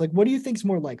those lines? What do you think is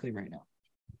more likely right now?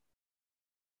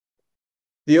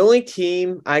 The only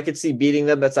team I could see beating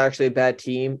them that's actually a bad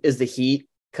team is the Heat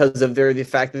because of the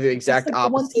fact that they're the exact opposite.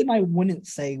 The one team I wouldn't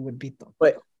say would beat them.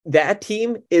 But that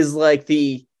team is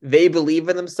they believe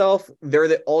in themselves. They're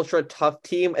the ultra tough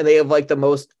team, and they have the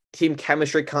most team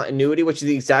chemistry continuity, which is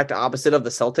the exact opposite of the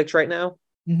Celtics right now.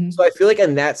 Mm-hmm. So I feel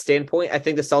in that standpoint, I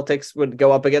think the Celtics would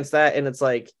go up against that, and it's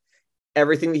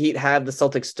everything the Heat have, the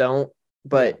Celtics don't.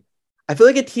 But I feel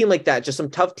a team like that, just some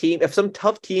tough team. If some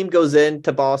tough team goes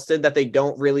into Boston that they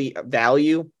don't really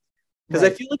value, because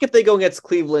I feel if they go against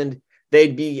Cleveland,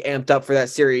 they'd be amped up for that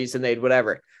series and they'd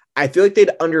whatever. I feel they'd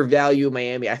undervalue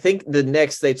Miami. I think the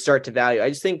Knicks they'd start to value. I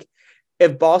just think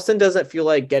if Boston doesn't feel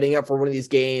like getting up for one of these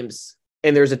games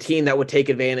and there's a team that would take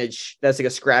advantage, that's a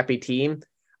scrappy team,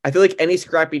 I feel any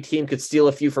scrappy team could steal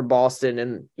a few from Boston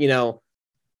and,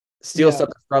 steal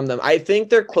something from them. I think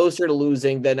they're closer to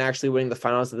losing than actually winning the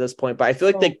finals at this point, but I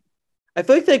feel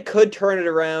they could turn it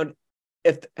around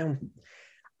if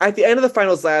at the end of the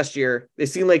finals last year, they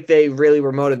seemed like they really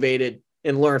were motivated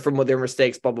and learned from their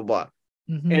mistakes, blah, blah, blah.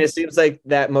 Mm-hmm. And it seems like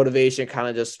that motivation kind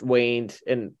of just waned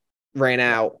and ran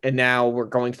out. And now we're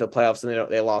going to the playoffs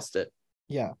and they lost it.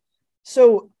 Yeah.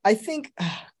 So I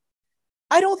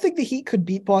don't think the Heat could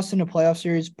beat Boston in a playoff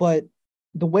series, but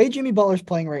the way Jimmy Butler's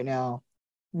playing right now,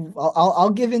 I'll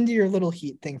give into your little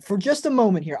Heat thing for just a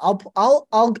moment here. I'll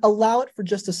allow it for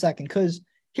just a second because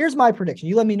here's my prediction.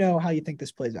 You let me know how you think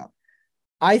this plays out.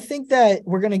 I think that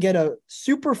we're gonna get a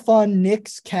super fun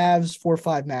Knicks Cavs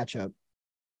 4-5 matchup,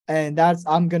 and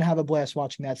I'm gonna have a blast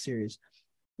watching that series.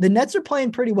 The Nets are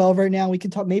playing pretty well right now. We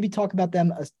can talk about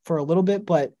them for a little bit,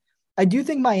 but I do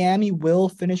think Miami will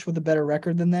finish with a better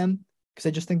record than them because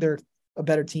I just think they're a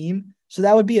better team. So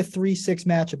that would be a 3-6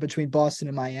 matchup between Boston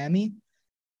and Miami.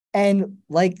 And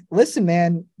listen,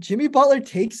 man, Jimmy Butler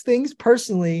takes things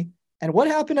personally. And what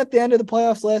happened at the end of the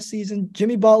playoffs last season?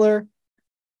 Jimmy Butler,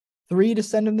 3 to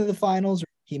send him to the finals.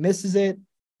 He misses it.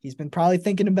 He's been probably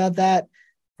thinking about that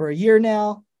for a year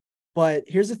now. But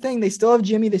here's the thing. They still have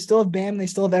Jimmy. They still have Bam. They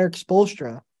still have Eric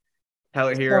Spoelstra.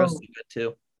 Tyler Hero's good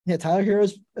too. Yeah, Tyler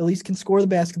Hero's at least can score the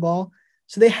basketball.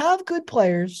 So they have good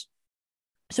players.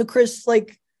 So, Chris,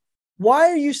 why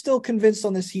are you still convinced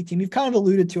on this Heat team? You've kind of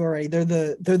alluded to already. They're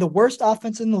the worst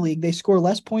offense in the league. They score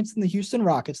less points than the Houston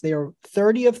Rockets. They are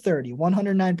 30 of 30,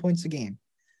 109 points a game.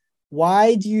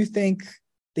 Why do you think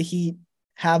the Heat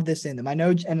have this in them? I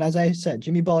know, and as I said,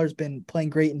 Jimmy Butler's been playing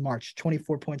great in March,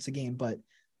 24 points a game. But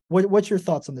what's your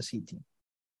thoughts on this Heat team?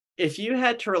 If you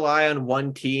had to rely on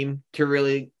one team to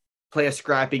really play a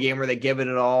scrappy game where they give it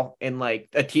all and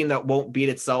a team that won't beat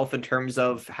itself in terms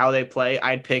of how they play,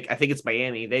 I think it's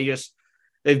Miami.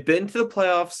 They've been to the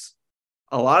playoffs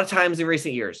a lot of times in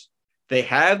recent years. They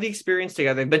have the experience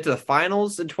together. They've been to the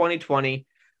finals in 2020.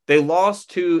 They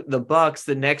lost to the Bucks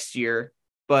the next year,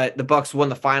 but the Bucks won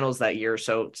the finals that year.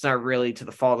 So it's not really to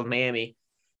the fault of Miami.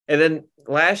 And then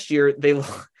last year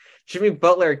Jimmy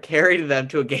Butler carried them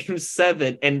to a game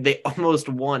 7 and they almost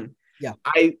won. Yeah,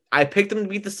 I picked them to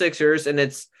beat the Sixers, and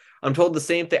I'm told the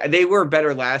same thing. They were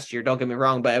better last year, don't get me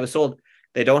wrong, but I was told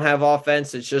they don't have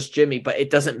offense. It's just Jimmy, but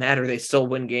it doesn't matter. They still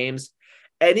win games.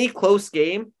 Any close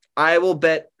game, I will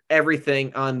bet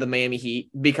everything on the Miami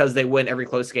Heat because they win every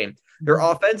close game. Their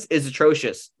offense is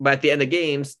atrocious, but at the end of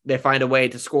games, they find a way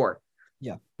to score.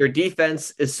 Yeah, their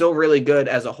defense is still really good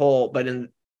as a whole, but in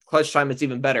clutch time, it's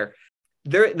even better.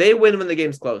 They win when the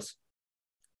game's close.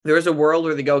 There is a world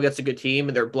where they go against a good team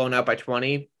and they're blown out by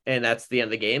 20, and that's the end of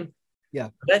the game. Yeah.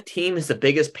 That team is the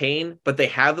biggest pain, but they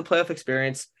have the playoff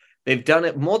experience. They've done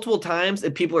it multiple times,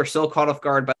 and people are still caught off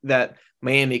guard by that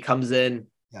Miami comes in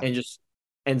and just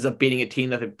ends up beating a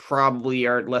team that they probably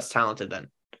are less talented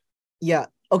than. Yeah.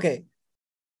 Okay.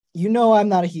 I'm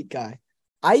not a Heat guy.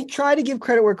 I try to give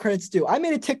credit where credit's due. I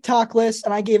made a TikTok list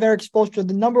and I gave Eric Spoelstra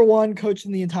the number one coach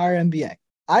in the entire NBA.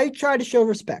 I try to show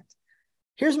respect.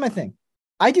 Here's my thing.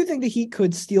 I do think the Heat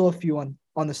could steal a few on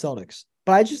the Celtics,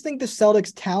 but I just think the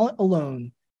Celtics talent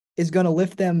alone is going to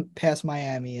lift them past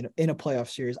Miami in a playoff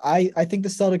series. I think the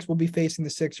Celtics will be facing the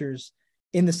Sixers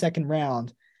in the second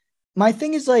round. My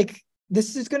thing is like,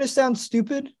 this is going to sound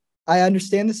stupid. I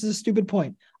understand this is a stupid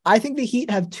point. I think the Heat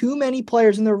have too many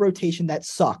players in their rotation that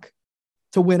suck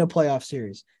to win a playoff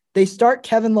series. They start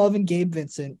Kevin Love and Gabe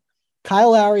Vincent.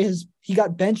 Kyle Lowry he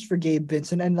got benched for Gabe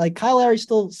Vincent, and like Kyle Lowry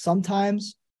still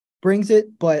sometimes brings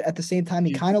it, but at the same time,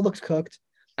 he kind of looks cooked.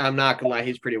 I'm not gonna lie,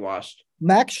 he's pretty washed.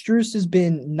 Max Strus has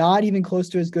been not even close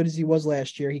to as good as he was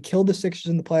last year. He killed the Sixers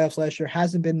in the playoffs last year,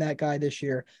 hasn't been that guy this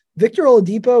year. Victor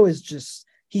Oladipo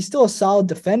he's still a solid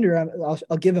defender.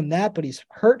 I'll give him that, but he's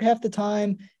hurt half the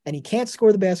time, and he can't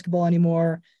score the basketball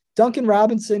anymore. Duncan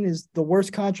Robinson is the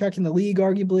worst contract in the league,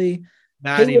 arguably.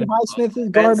 Haywood Highsmith is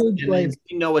garbage. Like,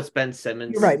 you know it's Ben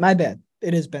Simmons. You're right. My bad.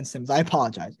 It is Ben Simmons. I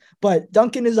apologize. But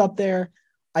Duncan is up there.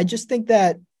 I just think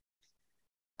that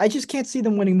I just can't see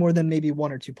them winning more than maybe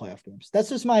one or two playoff games. That's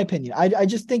just my opinion. I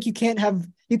just think you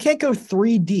can't go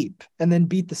 3 deep and then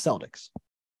beat the Celtics.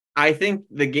 I think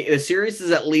the series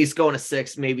is at least going to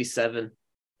 6, maybe 7.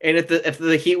 And if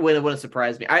the Heat win, it wouldn't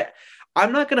surprise me.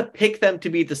 I'm not going to pick them to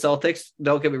beat the Celtics.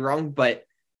 Don't get me wrong, but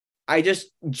I just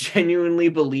genuinely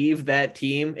believe that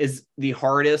team is the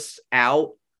hardest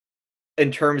out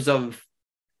in terms of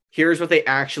here's what they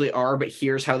actually are, but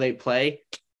here's how they play.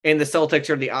 And the Celtics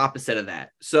are the opposite of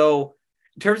that. So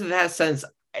in terms of that sense,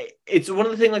 it's one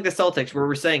of the things like the Celtics where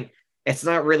we're saying it's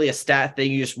not really a stat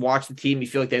thing. You just watch the team, you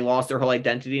feel like they lost their whole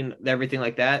identity and everything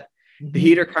like that. Mm-hmm. The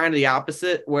Heat are kind of the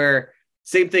opposite where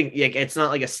same thing. Like it's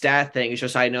not like a stat thing. It's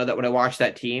just, I know that when I watch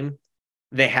that team,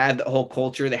 they had the whole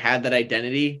culture, they had that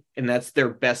identity, and that's their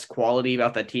best quality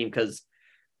about that team. Because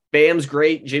Bam's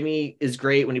great, Jimmy is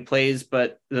great when he plays,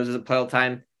 but those doesn't play all the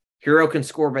time. Hero can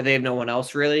score, but they have no one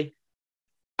else really.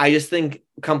 I just think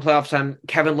come playoff time,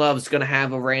 Kevin Love's going to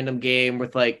have a random game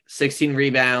with like 16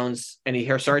 rebounds, and he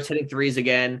starts hitting threes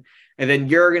again, and then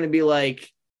you're going to be like,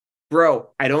 bro,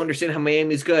 I don't understand how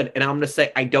Miami's good, and I'm going to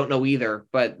say I don't know either,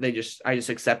 but I just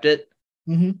accept it.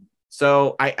 Mm-hmm.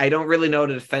 So I don't really know how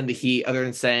to defend the Heat other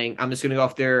than saying I'm just going to go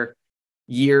off their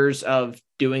years of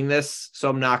doing this, so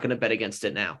I'm not going to bet against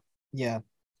it now. Yeah.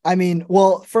 I mean,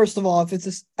 well, first of all,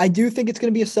 I do think it's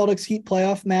going to be a Celtics Heat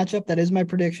playoff matchup. That is my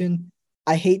prediction.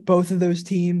 I hate both of those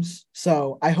teams,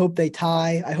 so I hope they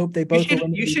tie. I hope they both.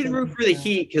 You should root for the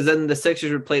Heat because then the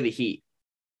Sixers would play the Heat.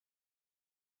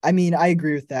 I mean, I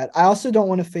agree with that. I also don't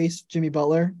want to face Jimmy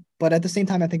Butler, but at the same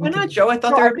time, I think why not, Joe? I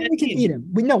thought we can beat him.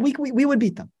 We would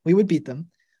beat them. We would beat them,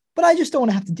 but I just don't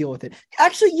want to have to deal with it.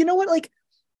 Actually, you know what? Like,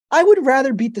 I would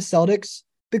rather beat the Celtics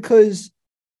because,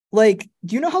 like,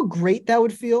 do you know how great that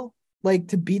would feel? Like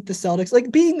to beat the Celtics,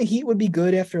 like beating the Heat would be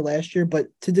good after last year, but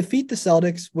to defeat the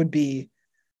Celtics would be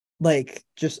like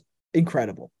just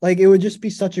incredible. Like it would just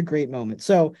be such a great moment.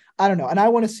 So I don't know. And I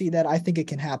want to see that. I think it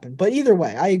can happen, but either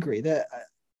way, I agree that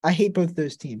I hate both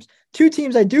those teams. 2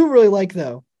 teams I do really like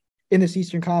though in this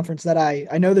Eastern Conference that I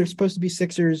know they're supposed to be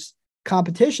Sixers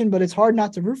competition, but it's hard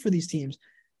not to root for these teams.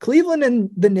 Cleveland and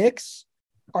the Knicks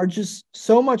are just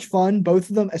so much fun.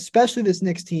 Both of them, especially this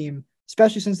Knicks team,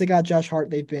 especially since they got Josh Hart,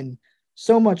 they've been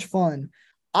so much fun.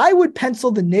 I would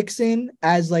pencil the Knicks in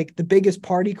as like the biggest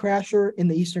party crasher in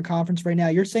the Eastern Conference right now.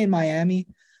 You're saying Miami.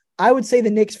 I would say the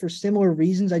Knicks for similar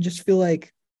reasons. I just feel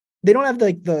like they don't have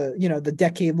like the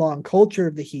decade-long culture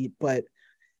of the Heat, but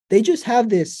they just have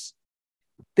this.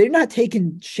 They're not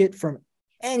taking shit from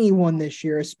anyone this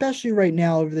year, especially right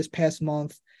now over this past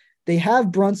month. They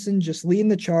have Brunson just leading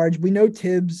the charge. We know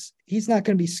Tibbs, he's not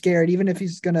going to be scared, even if he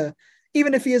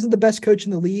isn't the best coach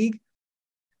in the league.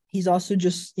 He's also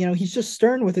just, he's just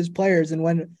stern with his players. And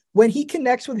when he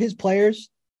connects with his players,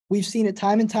 we've seen it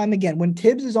time and time again. When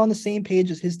Tibbs is on the same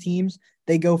page as his teams,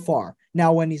 they go far.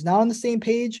 Now, when he's not on the same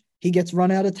page, he gets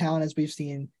run out of town, as we've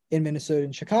seen in Minnesota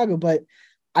and Chicago. But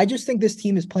I just think this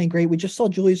team is playing great. We just saw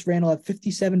Julius Randle have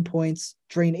 57 points,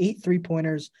 drain 8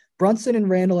 3-pointers. Brunson and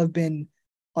Randle have been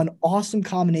an awesome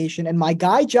combination. And my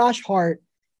guy, Josh Hart,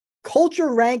 culture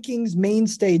rankings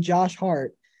mainstay Josh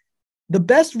Hart, the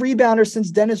best rebounder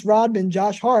since Dennis Rodman,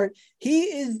 Josh Hart,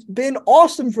 he has been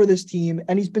awesome for this team,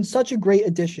 and he's been such a great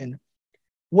addition.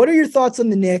 What are your thoughts on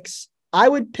the Knicks? I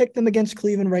would pick them against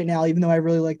Cleveland right now, even though I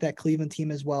really like that Cleveland team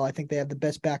as well. I think they have the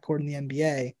best backcourt in the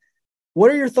NBA.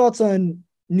 What are your thoughts on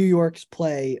New York's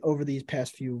play over these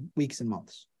past few weeks and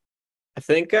months? I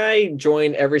think I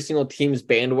joined every single team's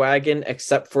bandwagon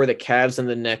except for the Cavs and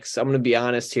the Knicks. I'm going to be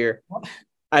honest here.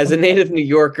 As a native New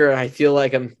Yorker, I feel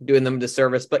like I'm doing them a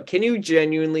disservice, but can you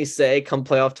genuinely say come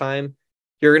playoff time,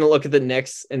 you're going to look at the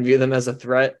Knicks and view them as a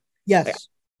threat? Yes.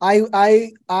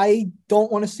 I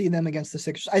don't want to see them against the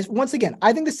Sixers. Once again,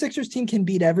 I think the Sixers team can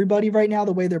beat everybody right now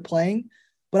the way they're playing,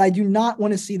 but I do not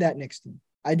want to see that Knicks team.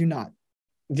 I do not.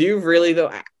 Do you really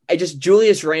though? I just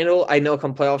Julius Randle, I know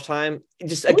come playoff time.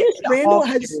 Just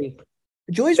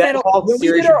Julius Randle when we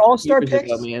did our All-Star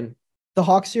picks, man. The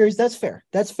Hawks series, that's fair.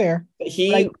 That's fair.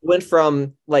 He went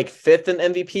from like 5th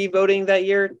in MVP voting that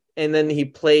year, and then he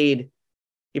played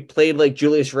like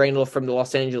Julius Randle from the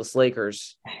Los Angeles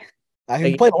Lakers.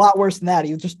 He played a lot worse than that.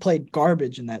 He just played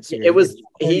garbage in that series.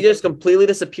 He just completely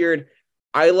disappeared.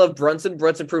 I love Brunson.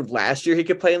 Brunson proved last year he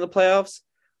could play in the playoffs.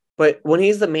 But when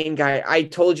he's the main guy, I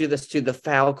told you this too, the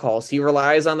foul calls. He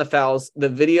relies on the fouls. The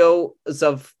videos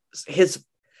of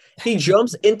he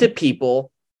jumps into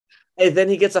people and then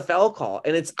he gets a foul call.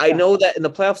 And I know that in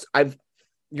the playoffs,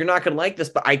 you're not going to like this,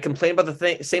 but I complain about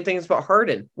the same things about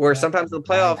Harden, where sometimes in the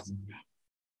playoffs,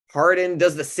 Harden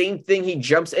does the same thing. He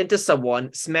jumps into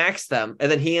someone, smacks them,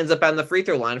 and then he ends up on the free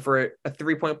throw line for a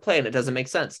 3-point play, and it doesn't make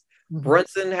sense. Mm-hmm.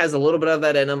 Brunson has a little bit of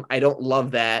that in him. I don't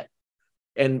love that.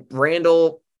 And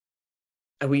Randall,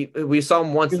 we saw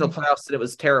him once in the playoffs, and it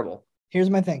was terrible. Here's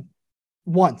my thing.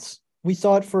 Once. We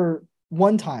saw it for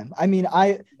one time. I mean,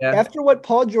 after what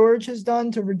Paul George has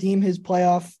done to redeem his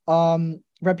playoff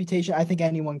reputation, I think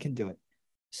anyone can do it.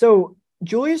 So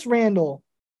Julius Randle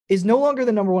is no longer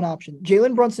the number one option.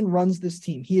 Jalen Brunson runs this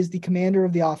team. He is the commander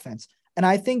of the offense. And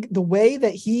I think the way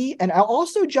that and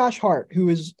also Josh Hart, who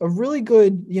is a really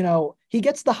good, he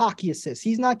gets the hockey assist.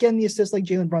 He's not getting the assist like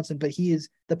Jalen Brunson, but he is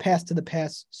the pass to the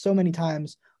pass so many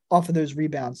times off of those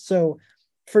rebounds. So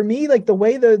for me, like the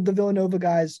way the Villanova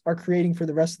guys are creating for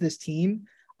the rest of this team,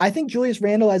 I think Julius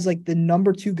Randle as like the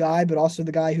number 2 guy, but also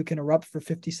the guy who can erupt for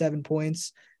 57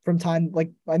 points from time.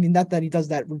 Not that he does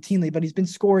that routinely, but he's been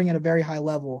scoring at a very high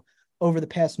level over the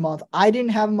past month. I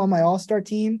didn't have him on my All-Star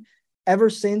team ever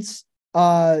since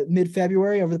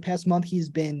mid-February. Over the past month, he's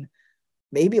been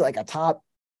maybe like a top,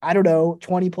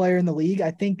 20 player in the league.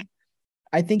 I think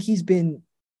he's been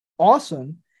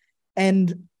awesome.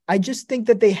 And I just think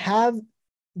that they have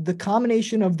the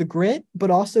combination of the grit,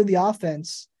 but also the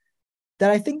offense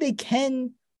that I think they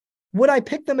can. Would I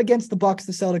pick them against the Bucks,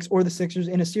 the Celtics, or the Sixers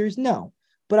in a series? No.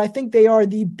 But I think they are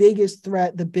the biggest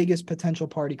threat, the biggest potential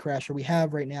party crasher we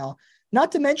have right now.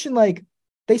 Not to mention,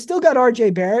 they still got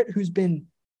RJ Barrett, who's been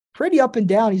pretty up and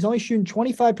down. He's only shooting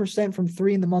 25% from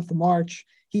 3 in the month of March.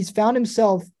 He's found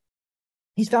himself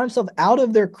out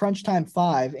of their crunch time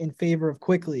 5 in favor of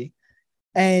Quickly.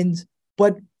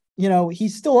 But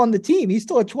he's still on the team. He's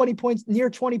still a near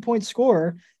 20-point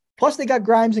scorer. Plus, they got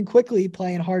Grimes and Quickly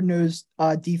playing hard-nosed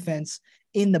defense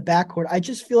in the backcourt. I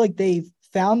just feel like they've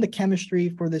found the chemistry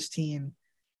for this team.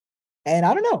 And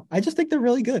I don't know. I just think they're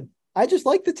really good. I just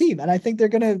like the team, and I think they're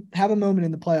going to have a moment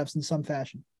in the playoffs in some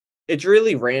fashion. It's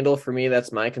really Randall for me.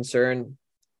 That's my concern.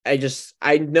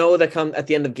 I know that come at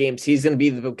the end of games, he's going to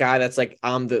be the guy that's like,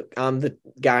 I'm the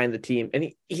guy in the team.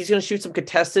 And he's going to shoot some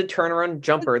contested turnaround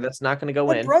jumper that's not going to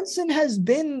go in. Brunson has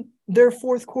been their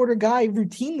fourth quarter guy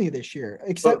routinely this year,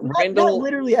 except not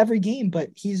literally every game, but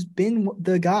he's been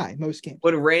the guy most games.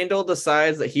 When Randall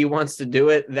decides that he wants to do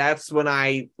it, that's when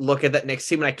I look at that Knicks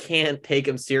team and I can't take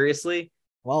him seriously.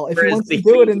 Well, if he wants to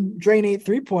do it and drain 8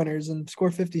 3-pointers and score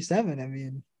 57, I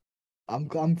mean,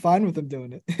 I'm fine with him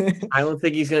doing it. I don't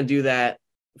think he's going to do that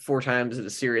 4 times in the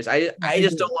series. I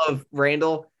just don't love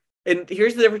Randall. And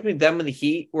here's the difference between them and the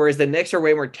Heat, whereas the Knicks are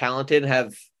way more talented and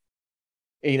have,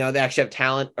 they actually have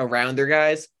talent around their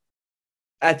guys.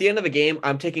 At the end of the game,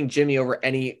 I'm taking Jimmy over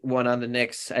anyone on the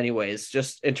Knicks anyways,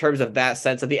 just in terms of that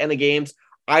sense. At the end of games,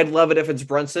 I'd love it if it's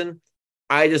Brunson.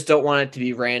 I just don't want it to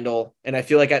be Randall. And I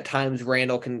feel like at times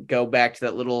Randall can go back to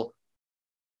that little,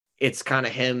 it's kind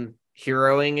of him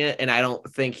heroing it, and I don't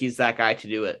think he's that guy to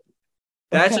do it.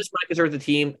 That's just my concern with the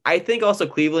team. I think also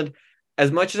Cleveland,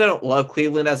 as much as I don't love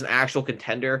Cleveland as an actual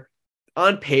contender,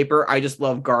 on paper, I just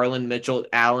love Garland, Mitchell,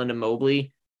 Allen, and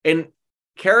Mobley. And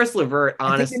Karis LeVert,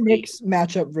 honestly, I think the Knicks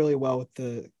match up really well with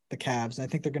the Cavs. I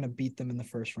think they're going to beat them in the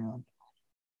first round.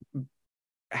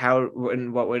 How,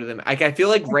 in what way do they? I feel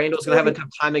like Randall's going to have a tough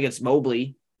time against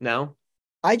Mobley. No?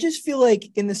 I just feel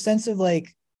like in the sense of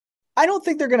I don't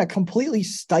think they're going to completely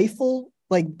stifle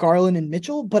Garland and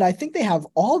Mitchell, but I think they have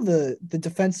all the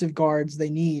defensive guards they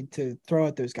need to throw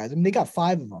at those guys. I mean, they got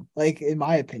 5 of them, in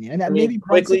my opinion. And maybe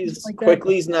Quickly's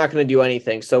not going to do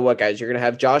anything. So what, guys? You're going to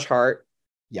have Josh Hart.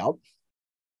 Yep.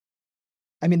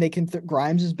 I mean, they can.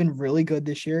 Grimes has been really good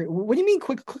this year. What do you mean?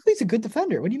 Quickly's a good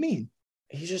defender. What do you mean?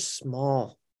 He's just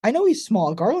small. I know he's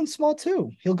small. Garland's small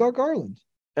too. He'll guard Garland.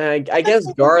 I guess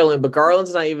Garland, but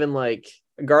Garland's not even like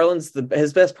Garland's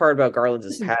his best part about Garland's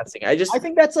is Listen, passing. I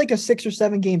think that's like a 6 or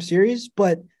 7 game series,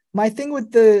 but my thing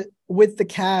with the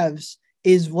Cavs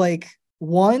is like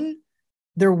one,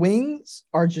 their wings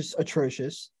are just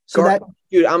atrocious. So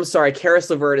dude, I'm sorry, Karis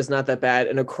LeVert is not that bad,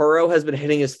 and Okoro has been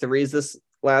hitting his threes this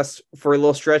last for a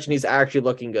little stretch, and he's actually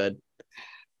looking good.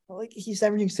 like he's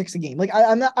averaging 6 a game. Like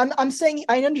I'm saying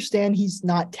I understand he's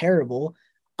not terrible.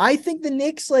 I think the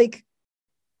Knicks like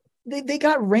they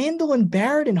got Randall and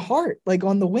Barrett and Hart like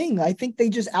on the wing. I think they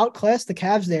just outclassed the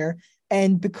Cavs there.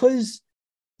 And because,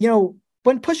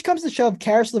 when push comes to shove,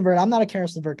 Karis LeVert, I'm not a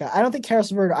Karis LeVert guy. I don't think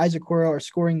Karis LeVert or Isaac Okoro are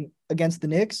scoring against the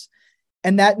Knicks.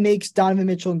 And that makes Donovan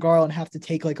Mitchell and Garland have to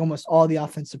take like almost all the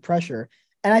offensive pressure.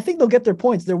 And I think they'll get their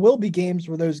points. There will be games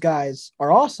where those guys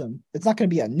are awesome. It's not going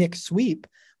to be a Knicks sweep,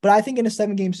 but I think in a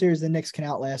 7-game series, the Knicks can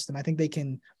outlast them. I think they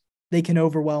can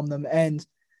overwhelm them. And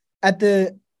at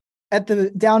the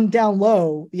down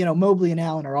low, Mobley and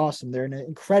Allen are awesome. They're in an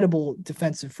incredible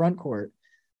defensive front court.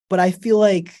 But I feel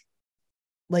like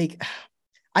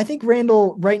I think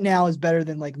Randall right now is better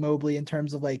than like Mobley in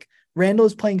terms of like Randall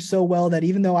is playing so well that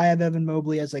even though I have Evan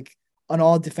Mobley as like an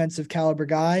all defensive caliber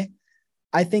guy,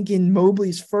 I think in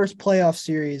Mobley's first playoff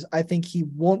series, I think he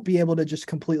won't be able to just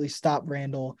completely stop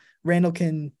Randall. Randall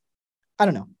can, I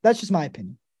don't know. That's just my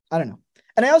opinion. I don't know.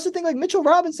 And I also think like Mitchell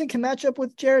Robinson can match up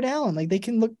with Jared Allen. Like they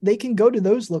can go to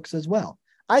those looks as well.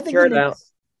 I think I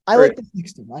like the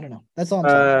Knicks team. I don't know. That's all I'm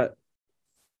saying.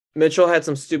 Mitchell had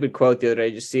some stupid quote the other day.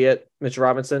 Did you see it? Mitchell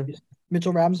Robinson,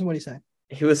 what do you say?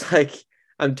 He was like,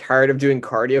 I'm tired of doing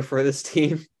cardio for this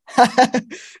team.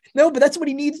 No, but that's what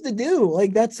he needs to do.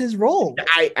 Like that's his role.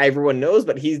 Everyone knows,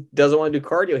 but he doesn't want to do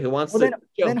cardio. He wants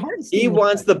he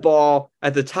wants the ball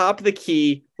at the top of the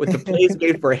key with the plays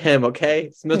made for him. Okay,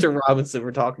 it's Mr. Robinson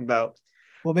we're talking about.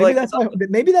 Well,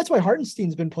 maybe that's why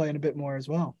Hartenstein's been playing a bit more as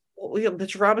well. Well, yeah,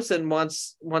 Mitch Robinson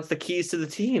wants the keys to the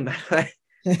team. I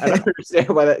don't understand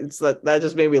why that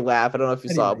just made me laugh. I don't know if you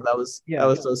saw it, but that was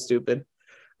so stupid.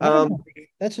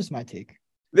 That's just my take.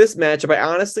 This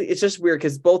matchup, it's just weird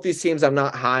because both these teams I'm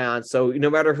not high on. So no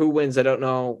matter who wins, I don't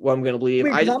know what I'm going to believe.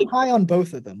 I'm high on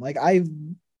both of them. Like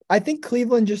I think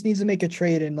Cleveland just needs to make a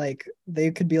trade and like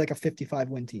they could be like a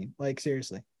 55-win team. Like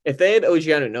seriously. If they had OG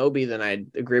Anunoby, then I'd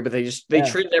agree. But they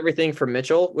traded everything for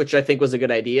Mitchell, which I think was a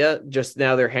good idea. Just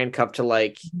now they're handcuffed to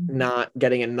like not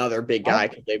getting another big guy.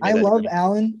 I love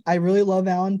Allen. I really love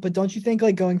Allen. But don't you think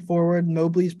like going forward,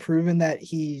 Mobley's proven that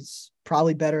he's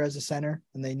probably better as a center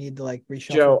and they need to like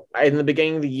reshuffle? Joe, in the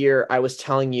beginning of the year, I was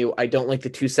telling you I don't like the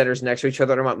two centers next to each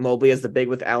other. I want Mobley as the big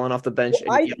with Allen off the bench.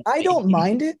 Well, I don't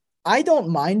mind it. I don't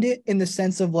mind it in the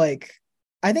sense of like,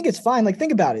 I think it's fine. Like,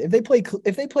 think about it.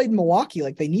 If they played Milwaukee,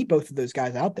 like they need both of those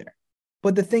guys out there.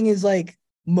 But the thing is like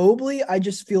Mobley, I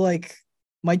just feel like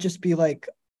might just be like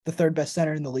the third best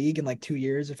center in the league in like 2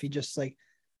 years if he just like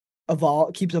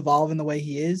keeps evolving the way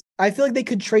he is. I feel like they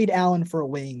could trade Allen for a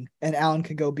wing and Allen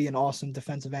could go be an awesome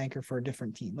defensive anchor for a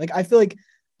different team. Like, I feel like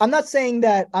I'm not saying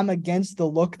that I'm against the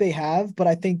look they have, but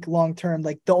I think long-term,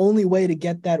 like the only way to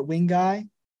get that wing guy,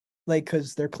 like,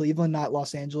 cause they're Cleveland, not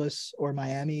Los Angeles or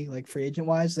Miami, like free agent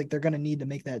wise, like they're going to need to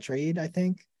make that trade. I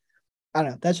think, I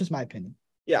don't know. That's just my opinion.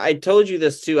 Yeah. I told you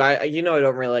this too. I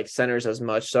don't really like centers as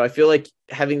much. So I feel like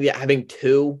having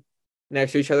two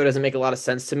next to each other doesn't make a lot of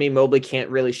sense to me. Mobley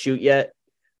can't really shoot yet.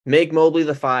 Make Mobley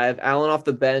the 5, Allen off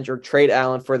the bench, or trade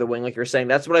Allen for the wing, like you're saying.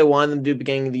 That's what I wanted them to do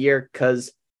beginning of the year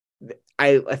because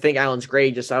I think Allen's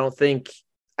great.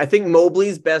 I think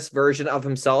Mobley's best version of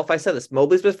himself, I said this,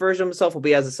 Mobley's best version of himself will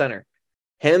be as a center.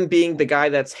 Him being the guy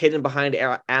that's hidden behind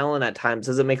Allen at times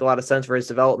doesn't make a lot of sense for his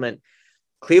development.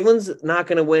 Cleveland's not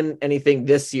going to win anything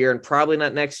this year and probably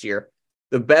not next year.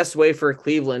 The best way for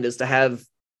Cleveland is to have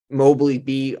Mobley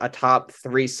be a top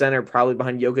 3 center, probably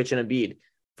behind Jokic and Embiid.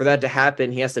 For that to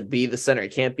happen, he has to be the center. He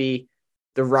can't be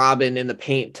the Robin in the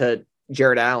paint to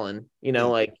Jared Allen.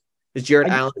 Like, is Jared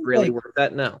Allen really worth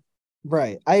that? No.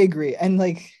 Right. I agree. And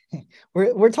like,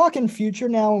 we're talking future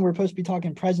now and we're supposed to be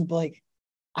talking present, but like,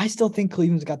 I still think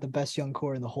Cleveland's got the best young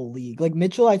core in the whole league. Like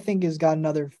Mitchell, I think has got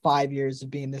another 5 years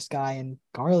of being this guy, and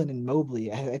Garland and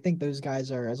Mobley, I think those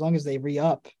guys are, as long as they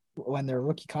re-up when their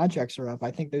rookie contracts are up,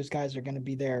 I think those guys are going to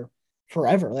be there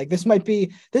forever. Like this might be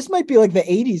like the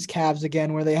 80s Cavs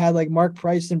again, where they had like Mark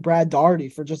Price and Brad Daugherty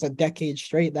for just a decade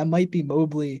straight. That might be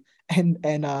Mobley and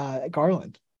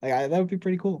Garland. Like that would be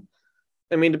pretty cool.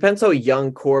 I mean, depends how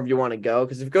young core you want to go.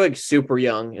 Because if you go like super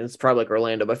young, and it's probably like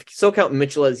Orlando, but if you still count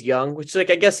Mitchell as young, which like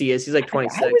I guess he is, he's like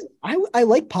 26. I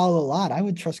like Paolo a lot. I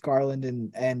would trust Garland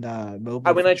and I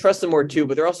Mobley. mean, I trust them more too,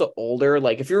 but they're also older.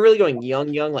 Like if you're really going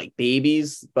young, like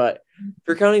babies, but if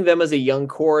you're counting them as a young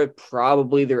core,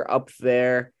 probably they're up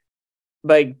there.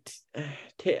 Like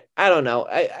I don't know.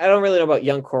 I don't really know about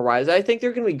young core wise. I think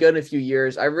they're going to be good in a few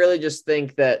years. I really just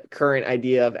think that current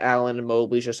idea of Allen and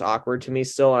Mobley is just awkward to me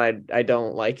still, and I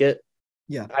don't like it.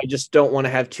 Yeah, I just don't want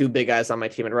to have two big guys on my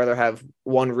team. I'd rather have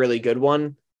one really good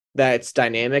one that's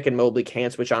dynamic and Mobley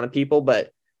can't switch on to people,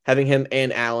 but having him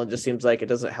and Allen just seems like it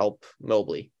doesn't help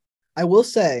Mobley. I will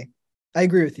say, I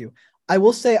agree with you. I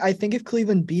will say, I think if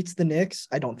Cleveland beats the Knicks,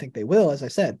 I don't think they will, as I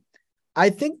said. I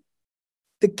think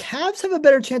the Cavs have a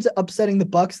better chance of upsetting the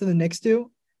Bucks than the Knicks do,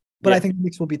 but I think the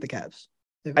Knicks will beat the Cavs.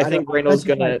 I think Reynolds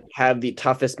going to have the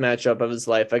toughest matchup of his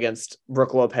life against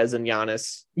Brook Lopez and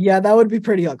Giannis. Yeah, that would be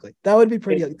pretty ugly.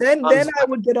 Then I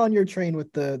would get on your train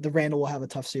with the Randall will have a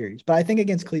tough series. But I think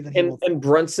against Cleveland, and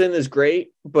Brunson is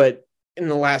great, but in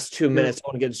the last 2 minutes,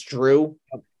 going against Drew,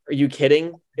 are you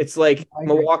kidding? It's like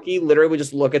Milwaukee literally would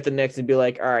just look at the Knicks and be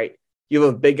like, all right, you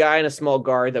have a big guy and a small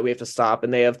guard that we have to stop,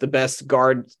 and they have the best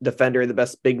guard defender, the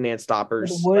best big man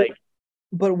stoppers.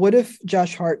 But what if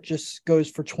Josh Hart just goes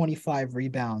for 25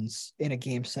 rebounds in a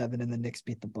game 7 and the Knicks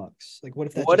beat the Bucks? Like, what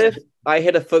if I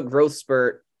hit a foot growth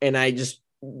spurt and I just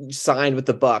signed with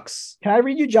the Bucks? Can I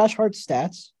read you Josh Hart's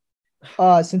stats?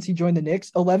 Since he joined the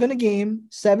Knicks, 11 a game,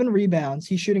 7 rebounds.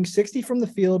 He's shooting 60 from the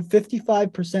field,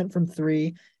 55% from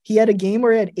 3. He had a game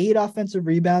where he had 8 offensive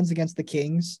rebounds against the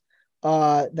Kings.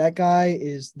 That guy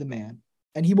is the man,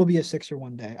 and he will be a Sixer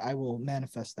one day. I will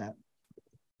manifest that.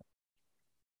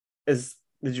 Does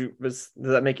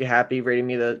that make you happy rating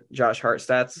me the Josh Hart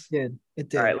stats? It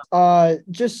did. All right.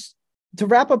 Just to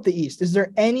wrap up the East, is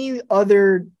there any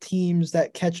other teams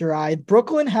that catch your eye?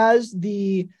 Brooklyn has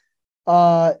the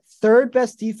third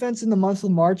best defense in the month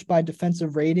of March by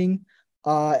defensive rating.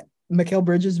 Mikal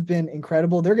Bridges has been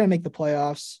incredible. They're going to make the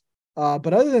playoffs.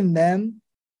 But other than them,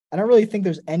 I don't really think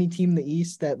there's any team in the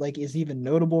East that like is even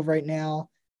notable right now.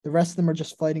 The rest of them are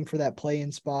just fighting for that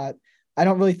play-in spot. I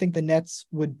don't really think the Nets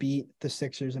would beat the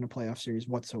Sixers in a playoff series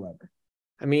whatsoever.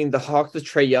 I mean, the Hawks with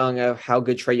Trae Young, how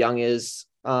good Trae Young is.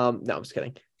 No, I'm just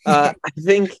kidding. I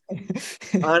think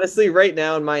honestly, right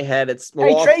now in my head, it's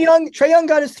Milwaukee. Hey, Trae Young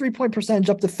got his 3-point percentage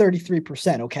up to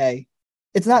 33%. Okay,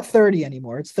 it's not 30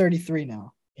 anymore; it's 33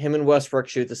 now. Him and Westbrook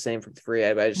shoot the same from 3.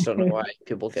 I just don't know why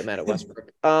people get mad at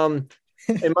Westbrook.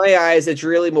 In my eyes, it's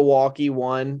really Milwaukee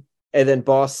 1, and then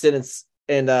Boston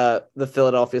and the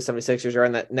Philadelphia 76ers are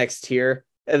in that next tier,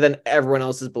 and then everyone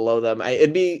else is below them.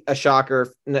 It'd be a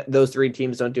shocker if those 3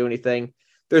 teams don't do anything.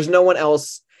 There's no one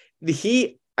else. The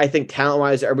Heat, I think,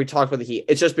 talent-wise, we talked about the Heat.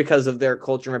 It's just because of their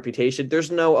culture and reputation. There's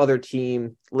no other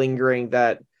team lingering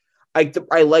that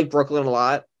I like Brooklyn a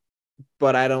lot,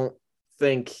 but I don't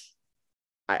think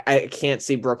I can't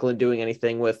see Brooklyn doing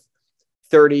anything with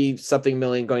 30-something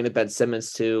million going to Ben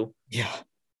Simmons to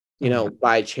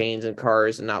buy chains and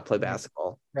cars and not play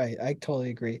basketball. Right. I totally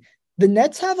agree. The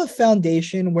Nets have a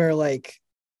foundation where like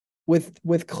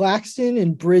with Claxton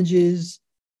and Bridges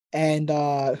and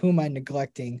who am I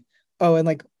neglecting? Oh, and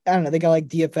like, I don't know, they got like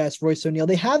DFS, Royce O'Neal.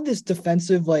 They have this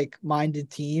defensive like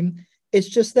minded team. It's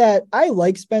just that I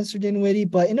like Spencer Dinwiddie,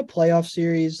 but in a playoff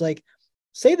series, like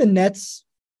say the Nets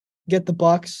get the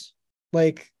Bucks,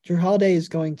 like Jrue Holiday is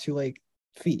going to like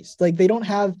feast. Like they don't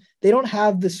have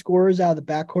the scorers out of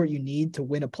the backcourt you need to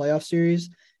win a playoff series.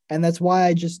 And that's why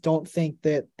I just don't think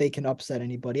that they can upset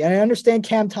anybody. I understand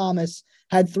Cam Thomas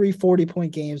had 3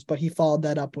 40-point games, but he followed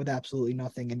that up with absolutely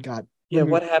nothing and got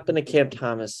removed. What happened to Cam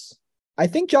Thomas? I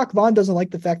think Jacques Vaughn doesn't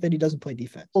like the fact that he doesn't play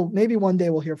defense. Well, maybe one day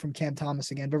we'll hear from Cam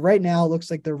Thomas again, but right now it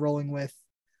looks like they're rolling with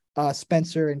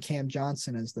Spencer and Cam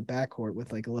Johnson as the backcourt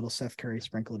with like a little Seth Curry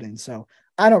sprinkled in. So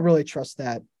I don't really trust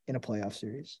that in a playoff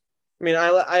series. I mean,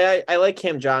 I like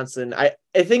Cam Johnson. I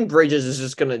think Bridges is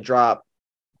just going to drop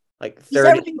like 30. He's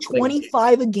averaging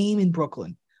 25 a game in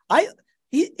Brooklyn.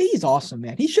 He's awesome,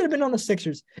 man. He should have been on the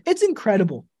Sixers. It's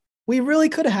incredible. We really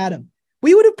could have had him.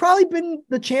 We would have probably been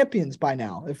the champions by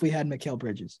now if we had Mikal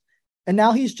Bridges. And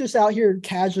now he's just out here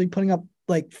casually putting up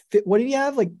like, what did he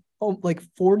have? Like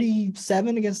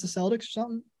 47 against the Celtics or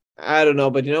something? I don't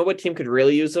know, but you know what team could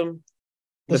really use him?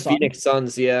 The Phoenix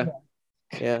Suns, yeah.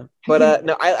 But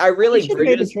no, I really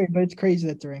Bridges, but it's crazy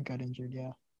that Durant got injured,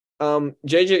 yeah.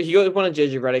 JJ, he goes one of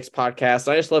JJ Redick's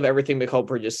podcasts. I just love everything Mikal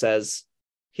Bridges says.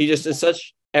 He just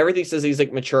is everything says he's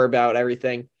like mature about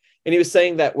everything. And he was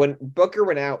saying that when Booker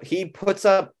went out, he puts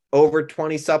up over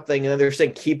 20 something, and then they're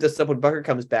saying keep this up when Booker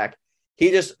comes back. He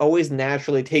just always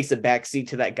naturally takes a backseat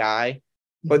to that guy.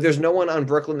 but there's no one on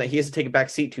Brooklyn that he has to take a back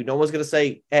seat to. No one's going to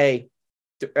say, hey,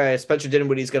 Spencer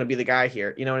Dinwiddie's going to be the guy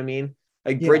here. You know what I mean?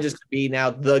 Like Bridges could be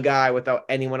now the guy without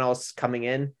anyone else coming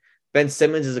in. Ben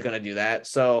Simmons isn't going to do that.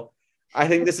 So I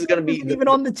think this is going to be even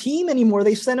on the team anymore.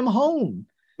 They sent him home.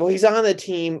 Well, he's on the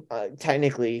team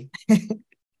technically,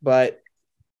 but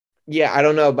yeah, I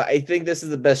don't know. But I think this is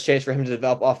the best chance for him to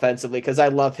develop offensively because I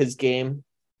love his game.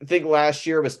 I think last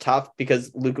year was tough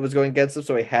because Luka was going against him,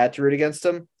 so he had to root against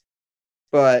him.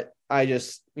 But I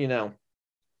just don't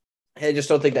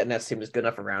think that Nets team is good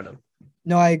enough around him.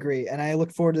 No, I agree. And I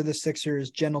look forward to the Sixers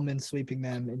gentlemen sweeping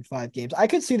them in 5 games. I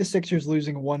could see the Sixers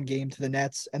losing 1 game to the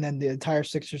Nets and then the entire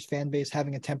Sixers fan base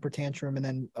having a temper tantrum and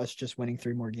then us just winning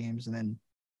 3 more games and then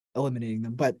eliminating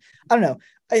them. But I don't know.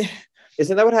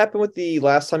 Isn't that what happened with the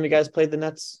last time you guys played the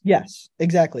Nets? Yes,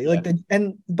 exactly. Yeah.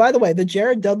 And by the way, the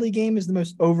Jared Dudley game is the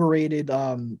most overrated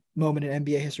moment in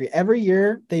NBA history. Every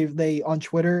year they on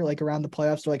Twitter, like around the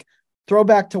playoffs, they're like,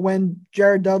 throwback to when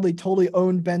Jared Dudley totally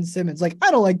owned Ben Simmons. Like,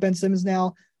 I don't like Ben Simmons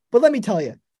now, but let me tell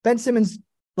you, Ben Simmons,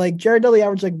 like Jared Dudley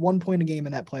averaged like 1 point a game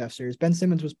in that playoff series. Ben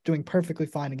Simmons was doing perfectly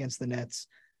fine against the Nets.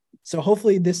 So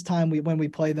hopefully this time when we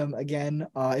play them again,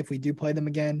 if we do play them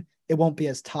again, it won't be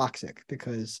as toxic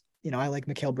because, I like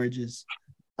Mikal Bridges.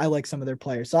 I like some of their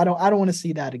players. So I don't want to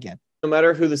see that again. No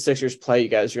matter who the Sixers play, you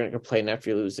guys are going to complain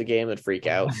after you lose the game and freak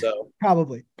out. So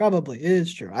probably it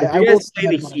is true. I will say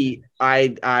the Heat.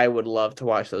 I would love to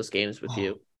watch those games with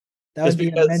you. That would be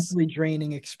a mentally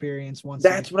draining experience.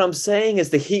 That's what I'm saying. Is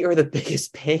the Heat are the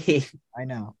biggest pain. I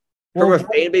know. From a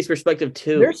fan base perspective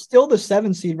too. They're still the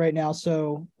 7 seed right now.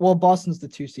 So Boston's the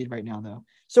 2 seed right now though.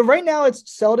 So right now it's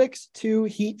Celtics 2,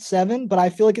 Heat 7, but I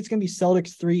feel like it's going to be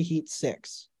Celtics 3, Heat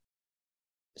 6.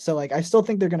 So, I still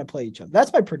think they're going to play each other.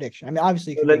 That's my prediction. I mean,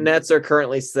 obviously. So the Nets are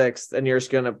currently 6th, and you're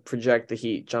just going to project the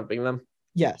Heat jumping them?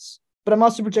 Yes. But I'm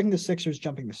also projecting the Sixers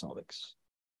jumping the Celtics.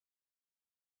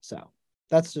 So,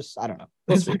 that's just, I don't know.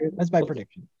 That's my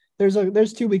prediction.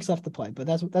 There's 2 weeks left to play, but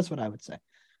that's what I would say.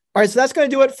 All right, so that's going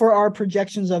to do it for our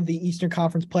projections of the Eastern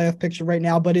Conference playoff picture right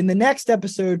now. But in the next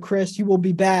episode, Chris, you will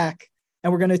be back,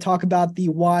 and we're going to talk about the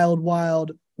wild,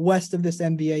 wild West of this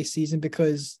NBA season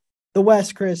because the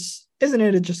West, Chris, isn't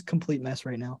it a just complete mess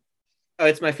right now? Oh,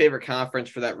 it's my favorite conference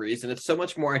for that reason. It's so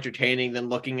much more entertaining than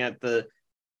looking at the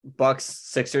Bucks,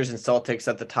 Sixers, and Celtics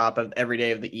at the top of every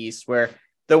day of the East, where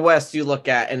the West you look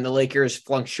at and the Lakers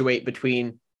fluctuate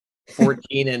between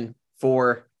 14 and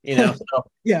 4. So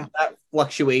yeah, that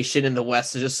fluctuation in the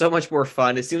West is just so much more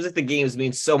fun. It seems like the games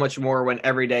mean so much more when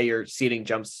every day your seeding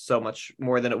jumps so much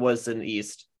more than it was in the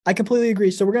East. I completely agree.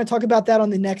 So we're going to talk about that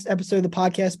on the next episode of the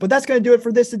podcast, but that's going to do it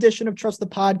for this edition of Trust the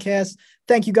Podcast.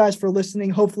 Thank you guys for listening.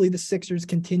 Hopefully the Sixers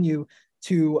continue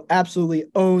to absolutely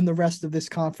own the rest of this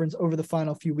conference over the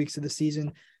final few weeks of the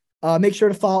season. Make sure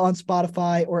to follow on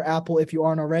Spotify or Apple if you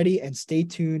aren't already, and stay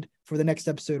tuned for the next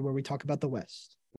episode where we talk about the West.